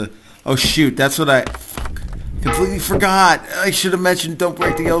listen to, oh shoot, that's what completely forgot. I should have mentioned Don't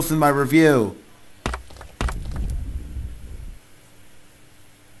Break the Oath in my review.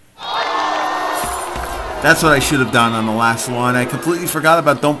 That's what I should have done on the last one. I completely forgot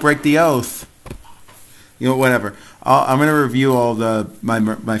about Don't Break the Oath. Whatever. I'm going to review all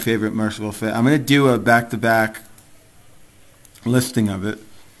my favorite Merciful Fate. I'm going to do a back-to-back listing of it.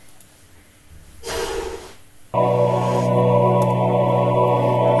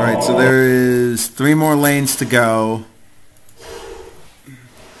 Alright, so there is 3 more lanes to go.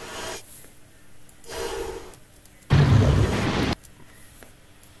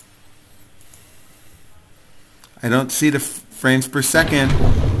 I don't see the frames per second.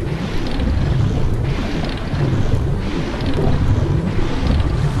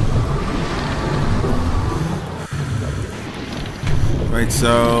 Right,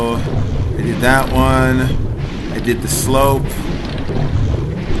 so I did that one. I did the slope.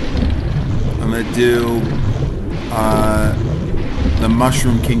 I'm going to do the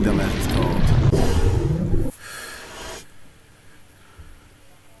Mushroom Kingdom, as it's called.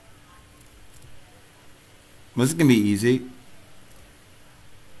 This is going to be easy.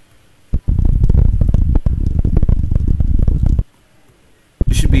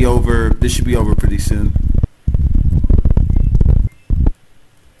 This should be over pretty soon.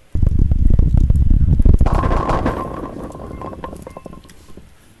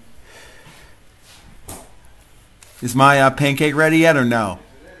 Is my pancake ready yet or no?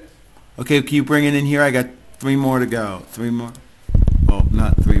 Okay, can you bring it in here? I got 3 more to go. 3 more? Well,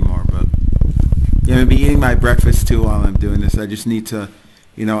 not 3 more, but... Yeah, I'm going to be eating my breakfast too while I'm doing this. I just need to,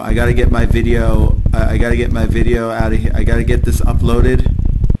 I got to get my video, I got to get my video out of here. I got to get this uploaded.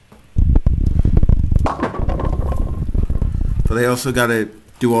 But I also got to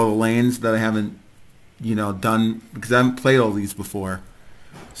do all the lanes that I haven't, done, because I haven't played all these before.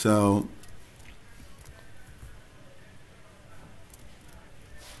 So...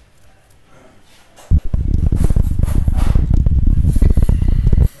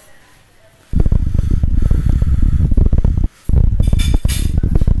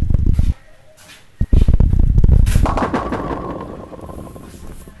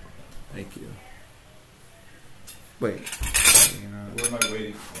 Wait. What am I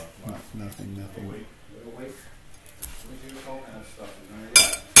waiting for? What? Nothing. Wait. What's your coconut stuff? Is there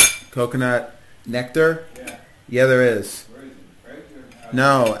any Coconut nectar? Yeah. Yeah, there is. Where is it? Right here?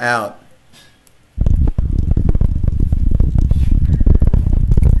 No, out.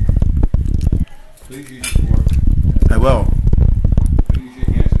 Please use your fork. I will. Please use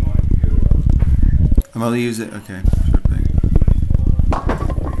your hands on my computer. I'm only use it. Okay, sure thing.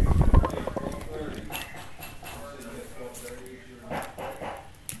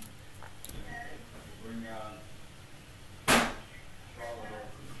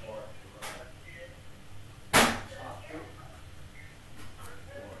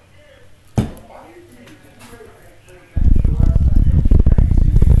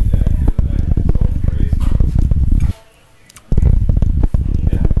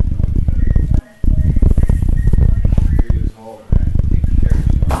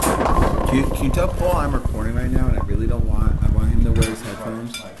 Can you tell Paul I'm recording right now and I really don't want, I want him to wear his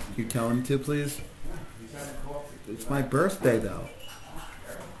headphones? Can you tell him to, please? It's my birthday, though.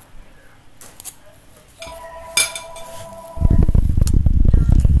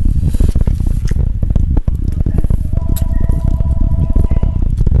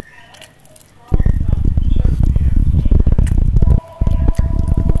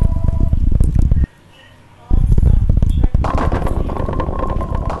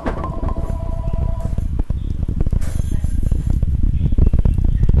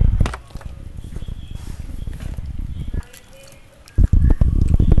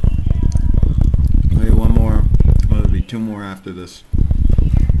 Two more after this.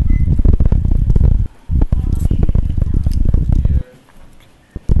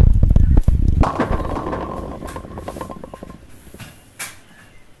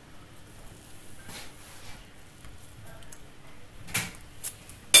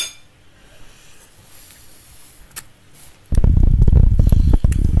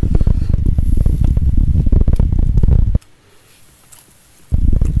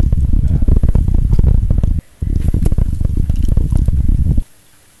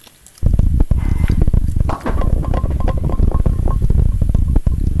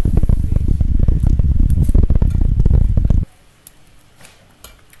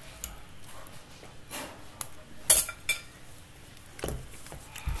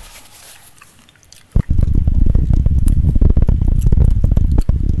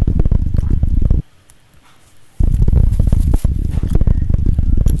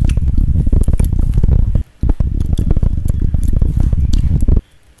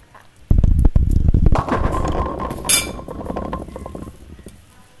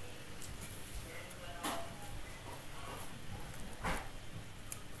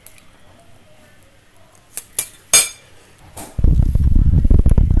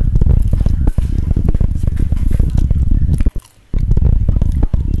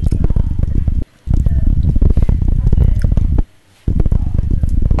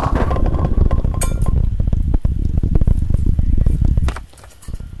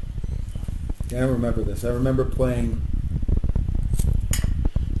 Yeah, I remember this. I remember playing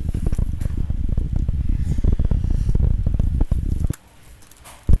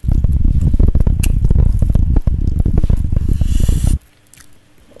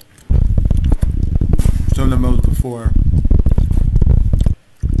some of the modes before.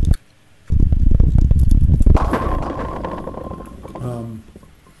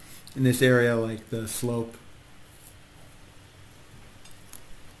 In this area, like the slope.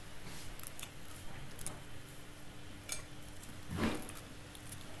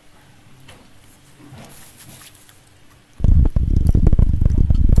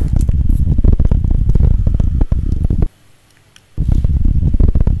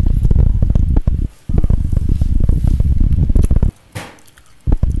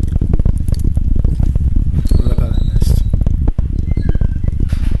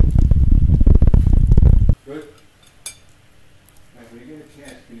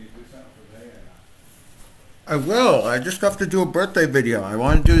 I will. I just have to do a birthday video. I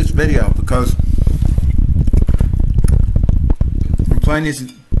want to do this video because I'm playing this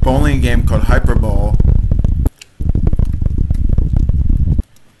bowling game called Hyperbowl.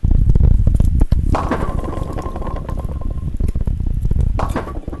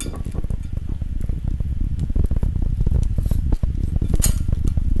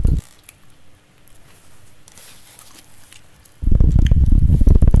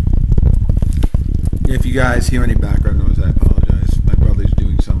 If you guys hear any background noise, I apologize. My brother's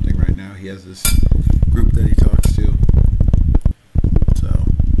doing something right now. He has this group that he talks to. So,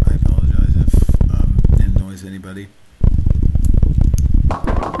 I apologize if it annoys anybody.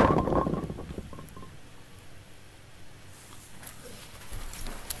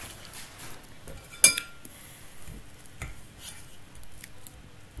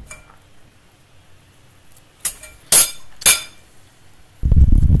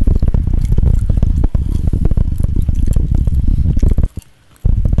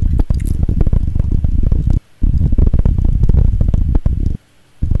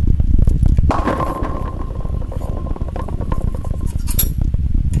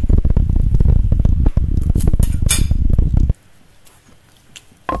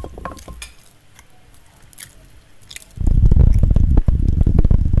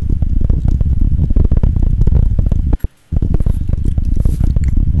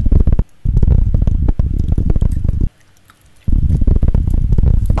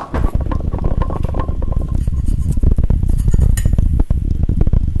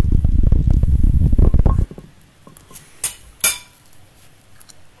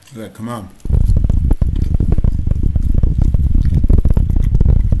 come on.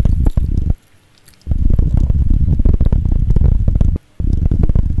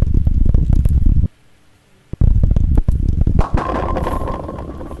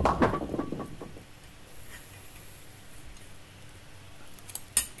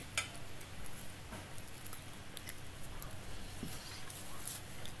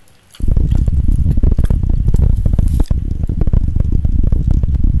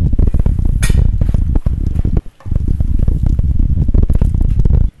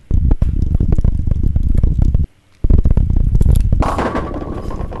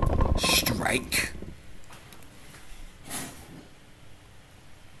 Strike.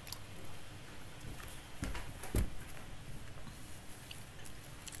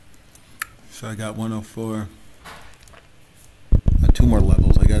 So I got 104. Two more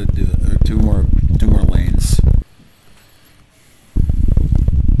levels. I got to do it, or two more lanes.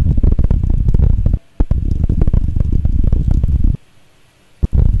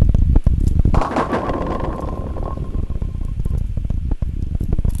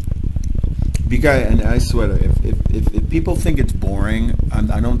 You guys, and I swear, if people think it's boring,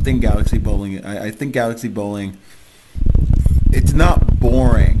 I don't think Galaxy Bowling. I think Galaxy Bowling. It's not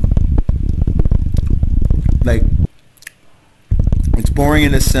boring. Like, it's boring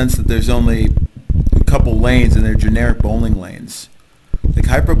in the sense that there's only a couple lanes and they're generic bowling lanes. Like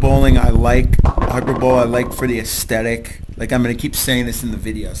Hyperbowling, Hyperbowl I like for the aesthetic. Like, I'm gonna keep saying this in the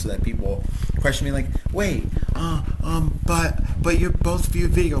video so that people question me like, wait, but you're both view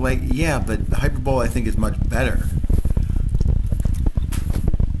video. Like, yeah, but Hyperbowl I think is much better.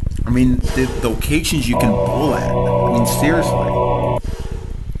 I mean, the locations you can bowl at. I mean, seriously.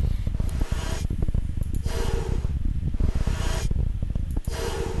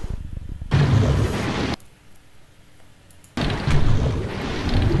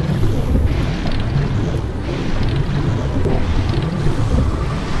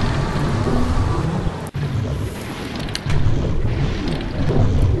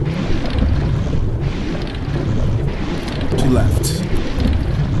 Left.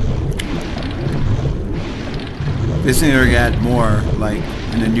 This thing already had more, like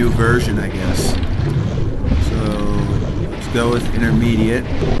in a new version, I guess. So let's go with intermediate.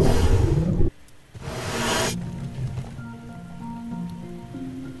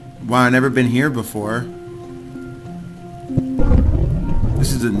 Wow, I've never been here before.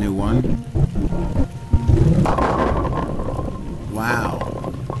 This is a new one. Wow.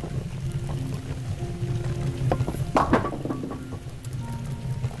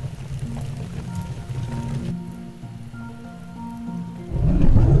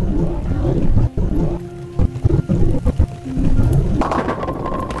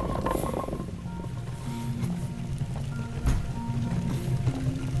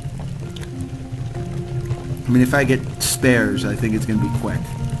 I mean, if I get spares, I think it's going to be quick.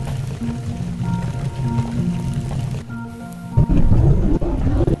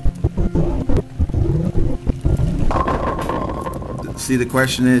 See, the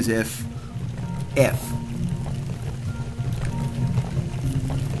question is if.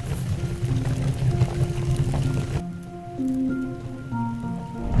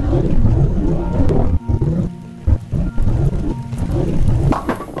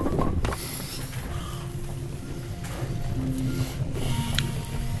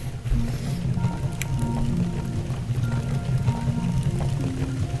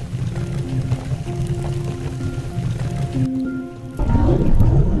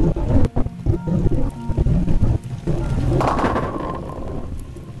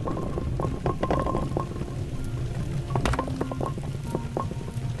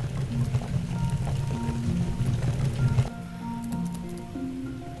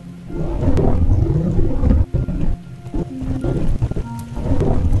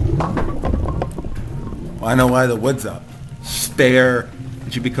 Well, I know why the wood's up. Spare.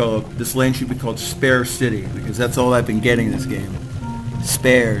 It should be called. This lane should be called Spare City because that's all I've been getting in this game.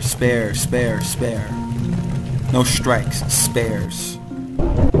 Spare, spare, spare, spare. No strikes. Spares.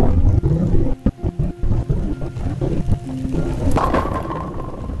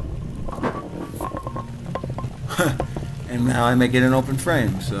 And now I make it an open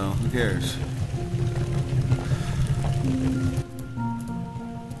frame, so who cares?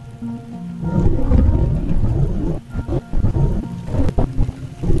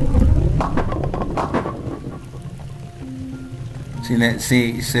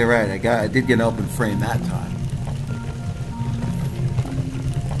 See, right? I did get an open frame that time.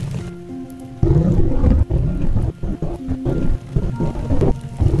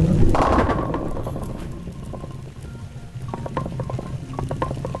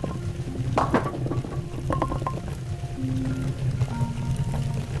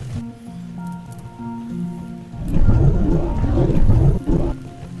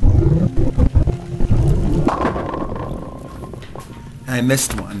 I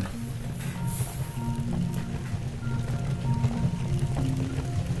missed one.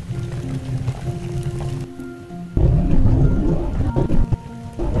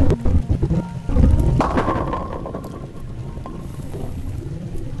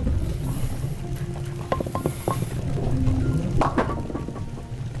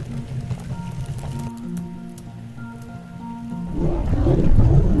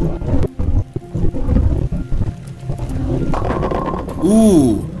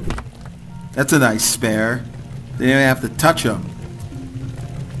 Ooh, that's a nice spare. They didn't even have to touch them.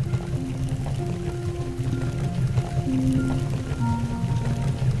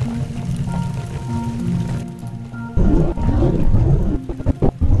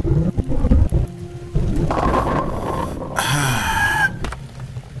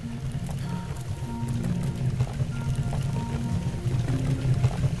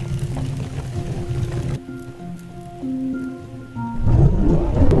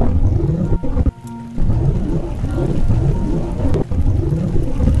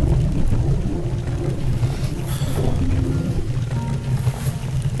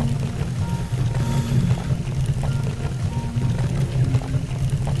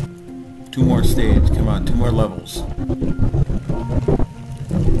 Two more stage. Come on, two more levels.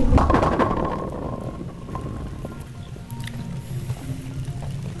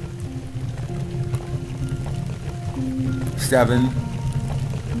 Seven.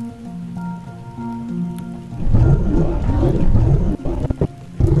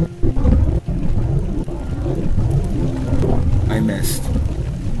 I missed.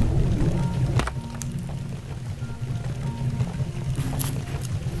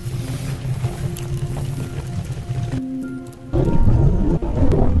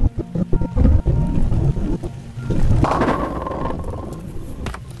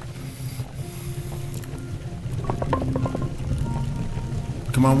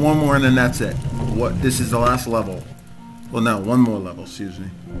 Come on, one more and then that's it. What? This is the last level. Well, no, one more level, excuse me.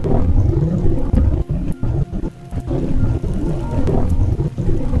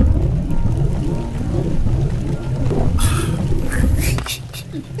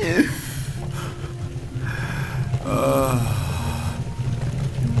 Oh,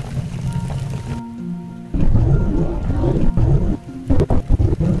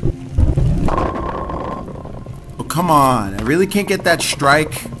 come on. I really can't get that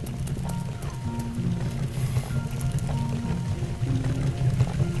strike.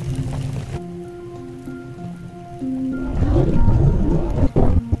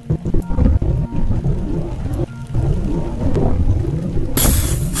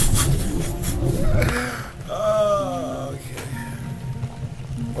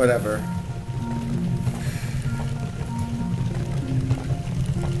 Whatever.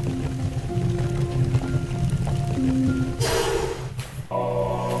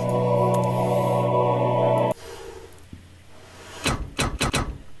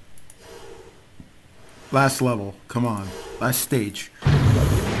 Last level. Come on. Last stage.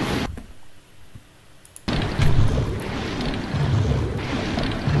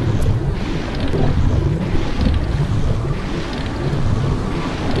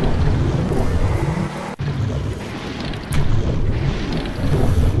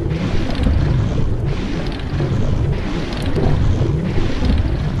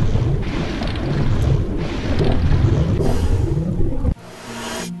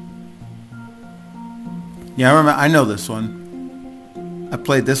 Yeah, I remember. I know this one. I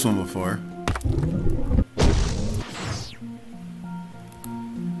played this one before.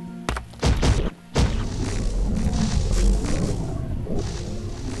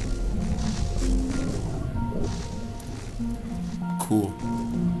 Cool.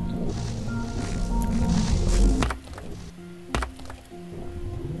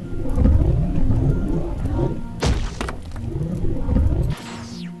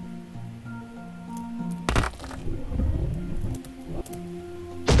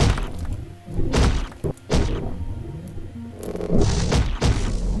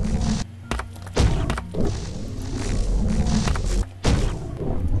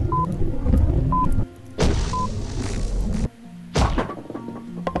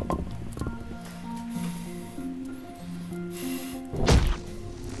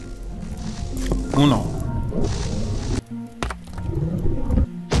 Uno.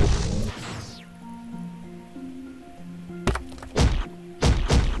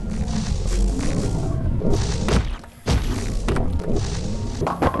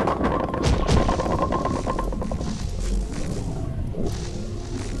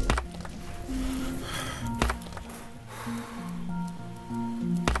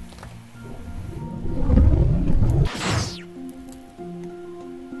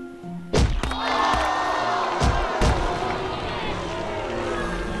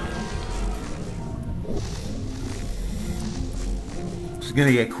 It's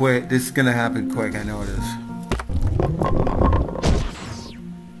gonna get quick. This is gonna happen quick. I know it is.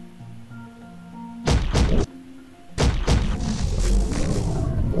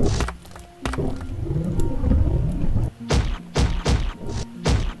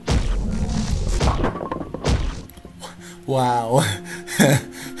 Wow.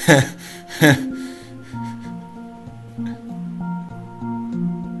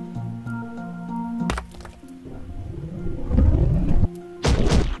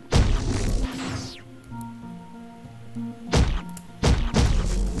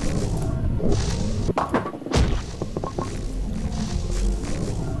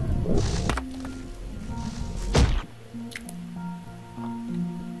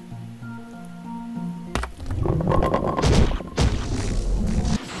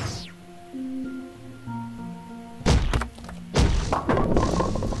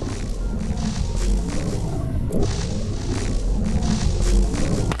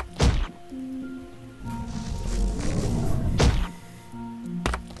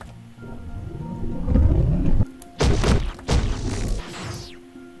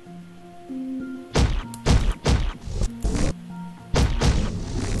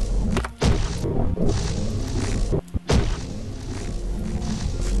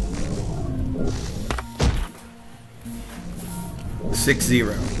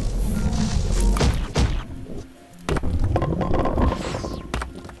 6-0.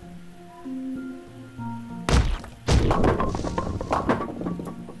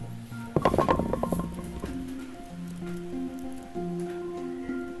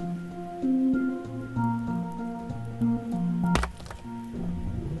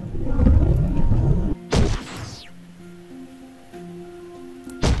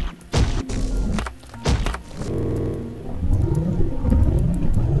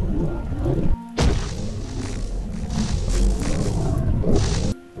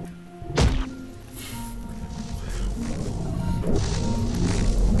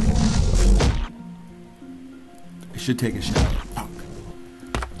 Should take a shower. Fuck.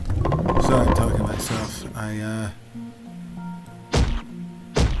 Sorry, I'm talking to myself.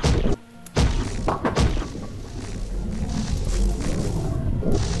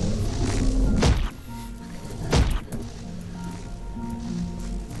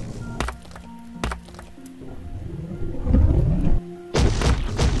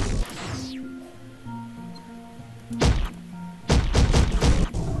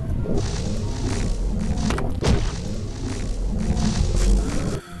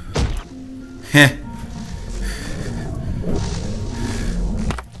 Heh.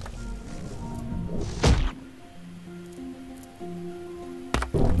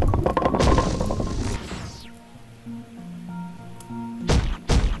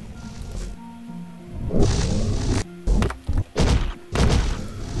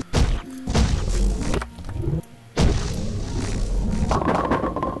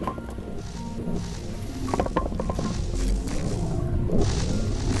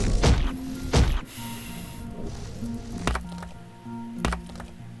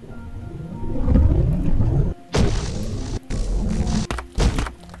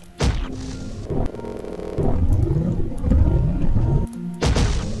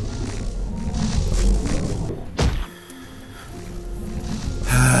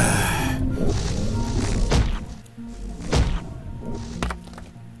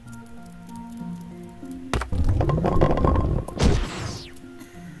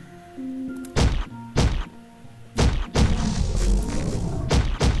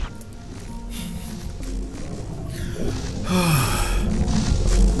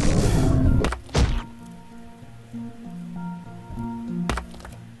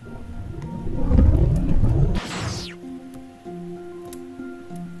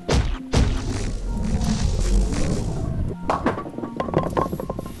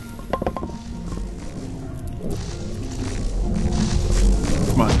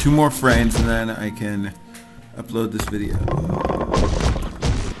 Come on, 2 more frames and then I can upload this video.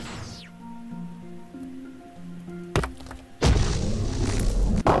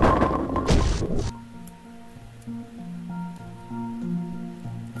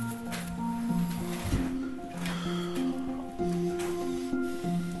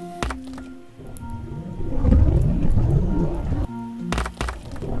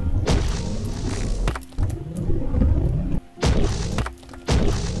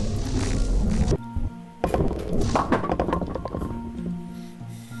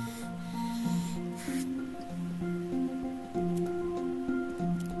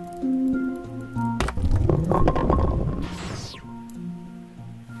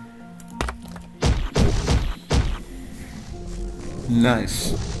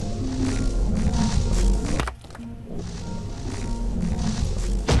 Nice.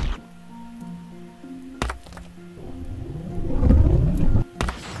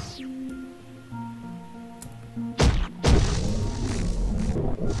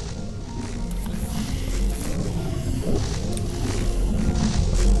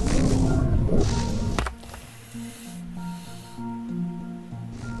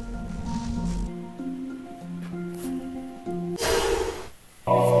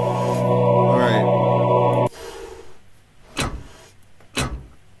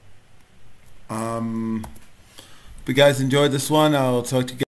 If you guys enjoyed this one, I'll talk to you guys.